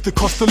 As if the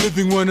cost of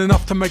living weren't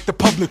enough to make the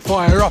public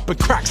fire up and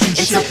crack some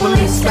shit. It's a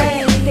police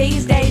day,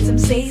 these days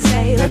MCs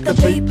say let the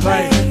beat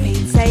play.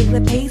 Peace say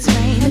the peace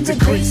reign and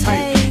decrease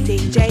hate.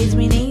 DJs,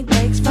 we need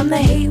breaks from the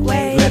heat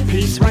wave. Let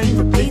peace reign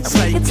for Pete's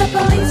sake. It's a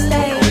police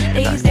day,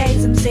 these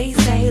days MCs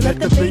say let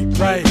the beat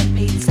play.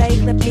 Peace say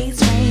the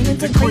peace reign and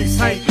decrease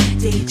hate.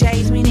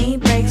 DJs, we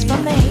need breaks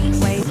from the heat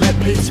wave. Let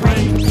peace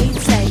reign for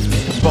Pete's sake.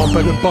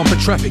 Bumper to bumper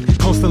traffic,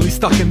 constantly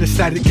stuck in the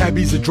static.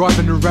 Cabbies are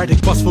driving erratic,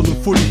 bus full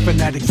of footy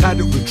fanatics. Had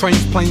it with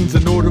trains, planes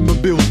and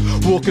automobiles.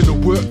 Walking to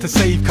work to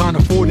save, can't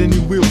afford any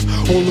wheels.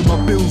 All of my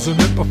bills are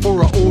met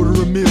before I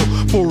order a meal.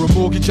 For a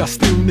mortgage I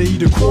still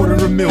need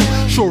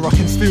 $250,000. Sure I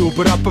can steal,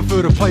 but I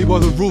prefer to play by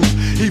the rules.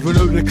 Even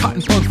though they're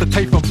cutting funds to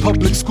take from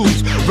public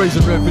schools.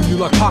 Raising revenue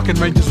like parking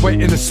rangers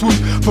waiting to swoop.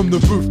 From the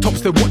rooftops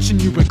they're watching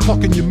you and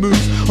clocking your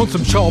moves. On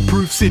some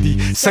child-proof city,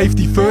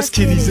 safety first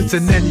kiddies. It's a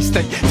nanny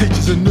state,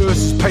 teachers and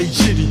nurses paid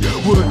shitty.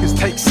 Workers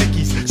take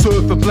sickies,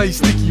 serve and play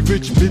sticky.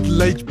 Rich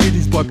middle-aged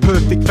biddies buy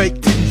perfect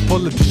fake titties.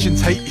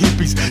 Politicians hate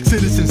hippies,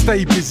 citizens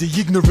stay busy.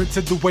 Ignorant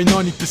to the way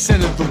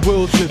 90% of the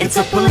world live. It's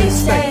a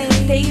police day,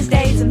 these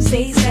days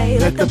MCs say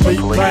let the beat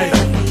play.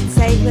 Peace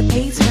say the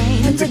peace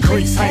reign and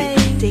decrease hate.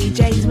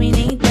 DJs, we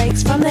need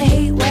breaks from the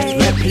heat wave.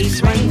 Let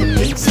peace reign for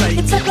Pete's sake.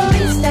 It's a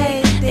police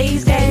day,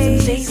 these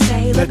days MCs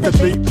say let the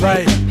beat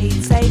play.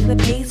 Peace say the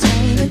peace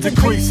reign and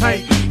decrease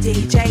hate.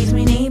 DJs,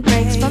 we need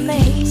breaks from the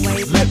heat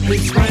wave. Let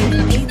peace reign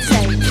for Pete's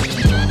sake.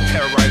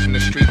 Terrorizing the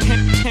street.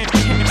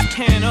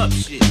 Tearing up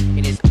shit.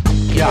 It is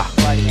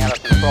fighting out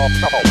of control.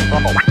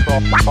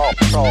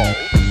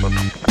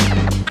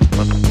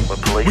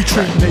 We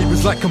treat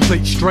neighbours like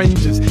complete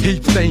strangers.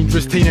 Heaps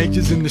dangerous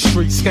teenagers in the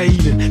street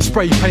skating.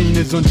 Spray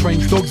painters on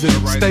trains, dogs at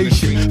the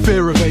station.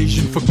 Fair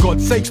evasion, for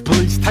God's sakes,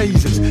 police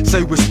tasers.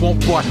 Say we're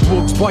swamped by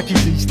walks,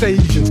 bikies, East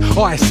Asians.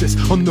 ISIS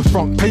on the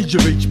front page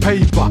of each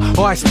paper.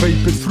 Ice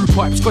vapors through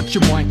pipes, got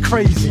your mind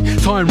crazy.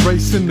 Time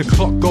racing the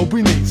clock, God,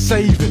 we need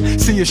saving.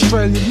 See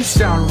Australia, you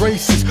sound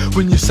racist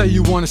when you say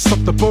you want to stop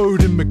the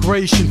boat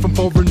immigration from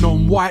foreign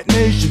non-white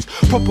nations.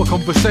 Proper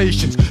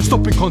conversations,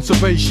 stopping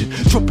conservation,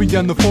 chopping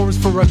down the forest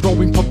for our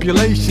growing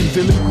populations.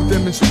 Illegal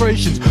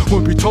demonstrations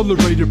won't be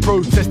tolerated.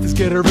 Protesters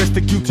get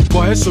arrested, guilty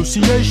by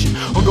association.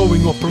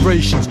 Ongoing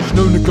operations,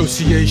 no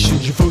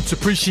negotiations. Your vote's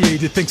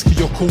appreciated, thanks for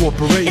your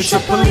cooperation. It's a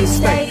police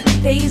day,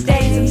 these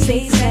days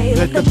MCs say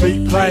let the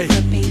beat play.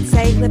 Peace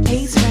say the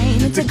peace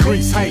reign and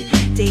decrease hate.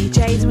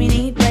 DJs, we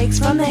need breaks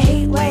from the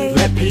heat wave.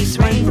 Let peace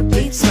reign for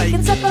Pete's sake.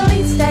 It's a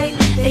police day,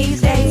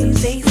 these days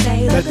MCs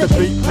say let the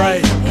beat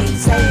play.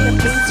 Peace say the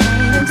peace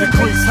reign and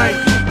decrease hate.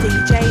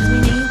 DJs, we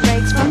need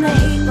breaks from the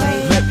heat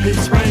wave. Let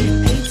peace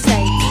reign. Pete's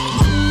sake.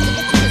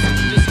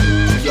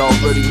 You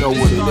already know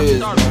what it is,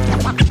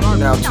 man.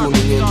 now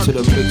tuning into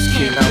the Mix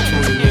King, now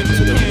tuning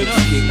into the Mix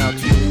King, now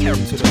tuning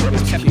into the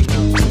Mix King,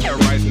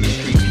 terrorizing the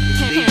streets.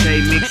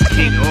 DJ Mix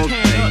King all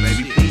day,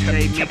 baby. DJ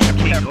Mix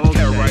King all day,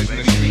 terrorizing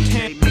the streets.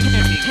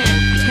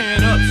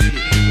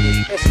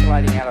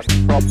 Escalating out of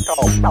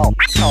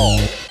control.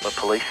 The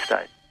police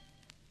state.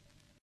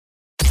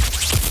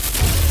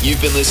 You've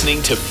been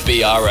listening to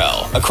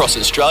BRL across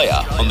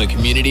Australia on the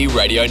Community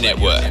Radio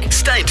Network.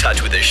 Stay in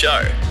touch with the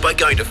show by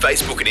going to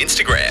Facebook and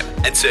Instagram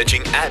and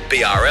searching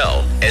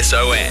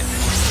 @BRLSON.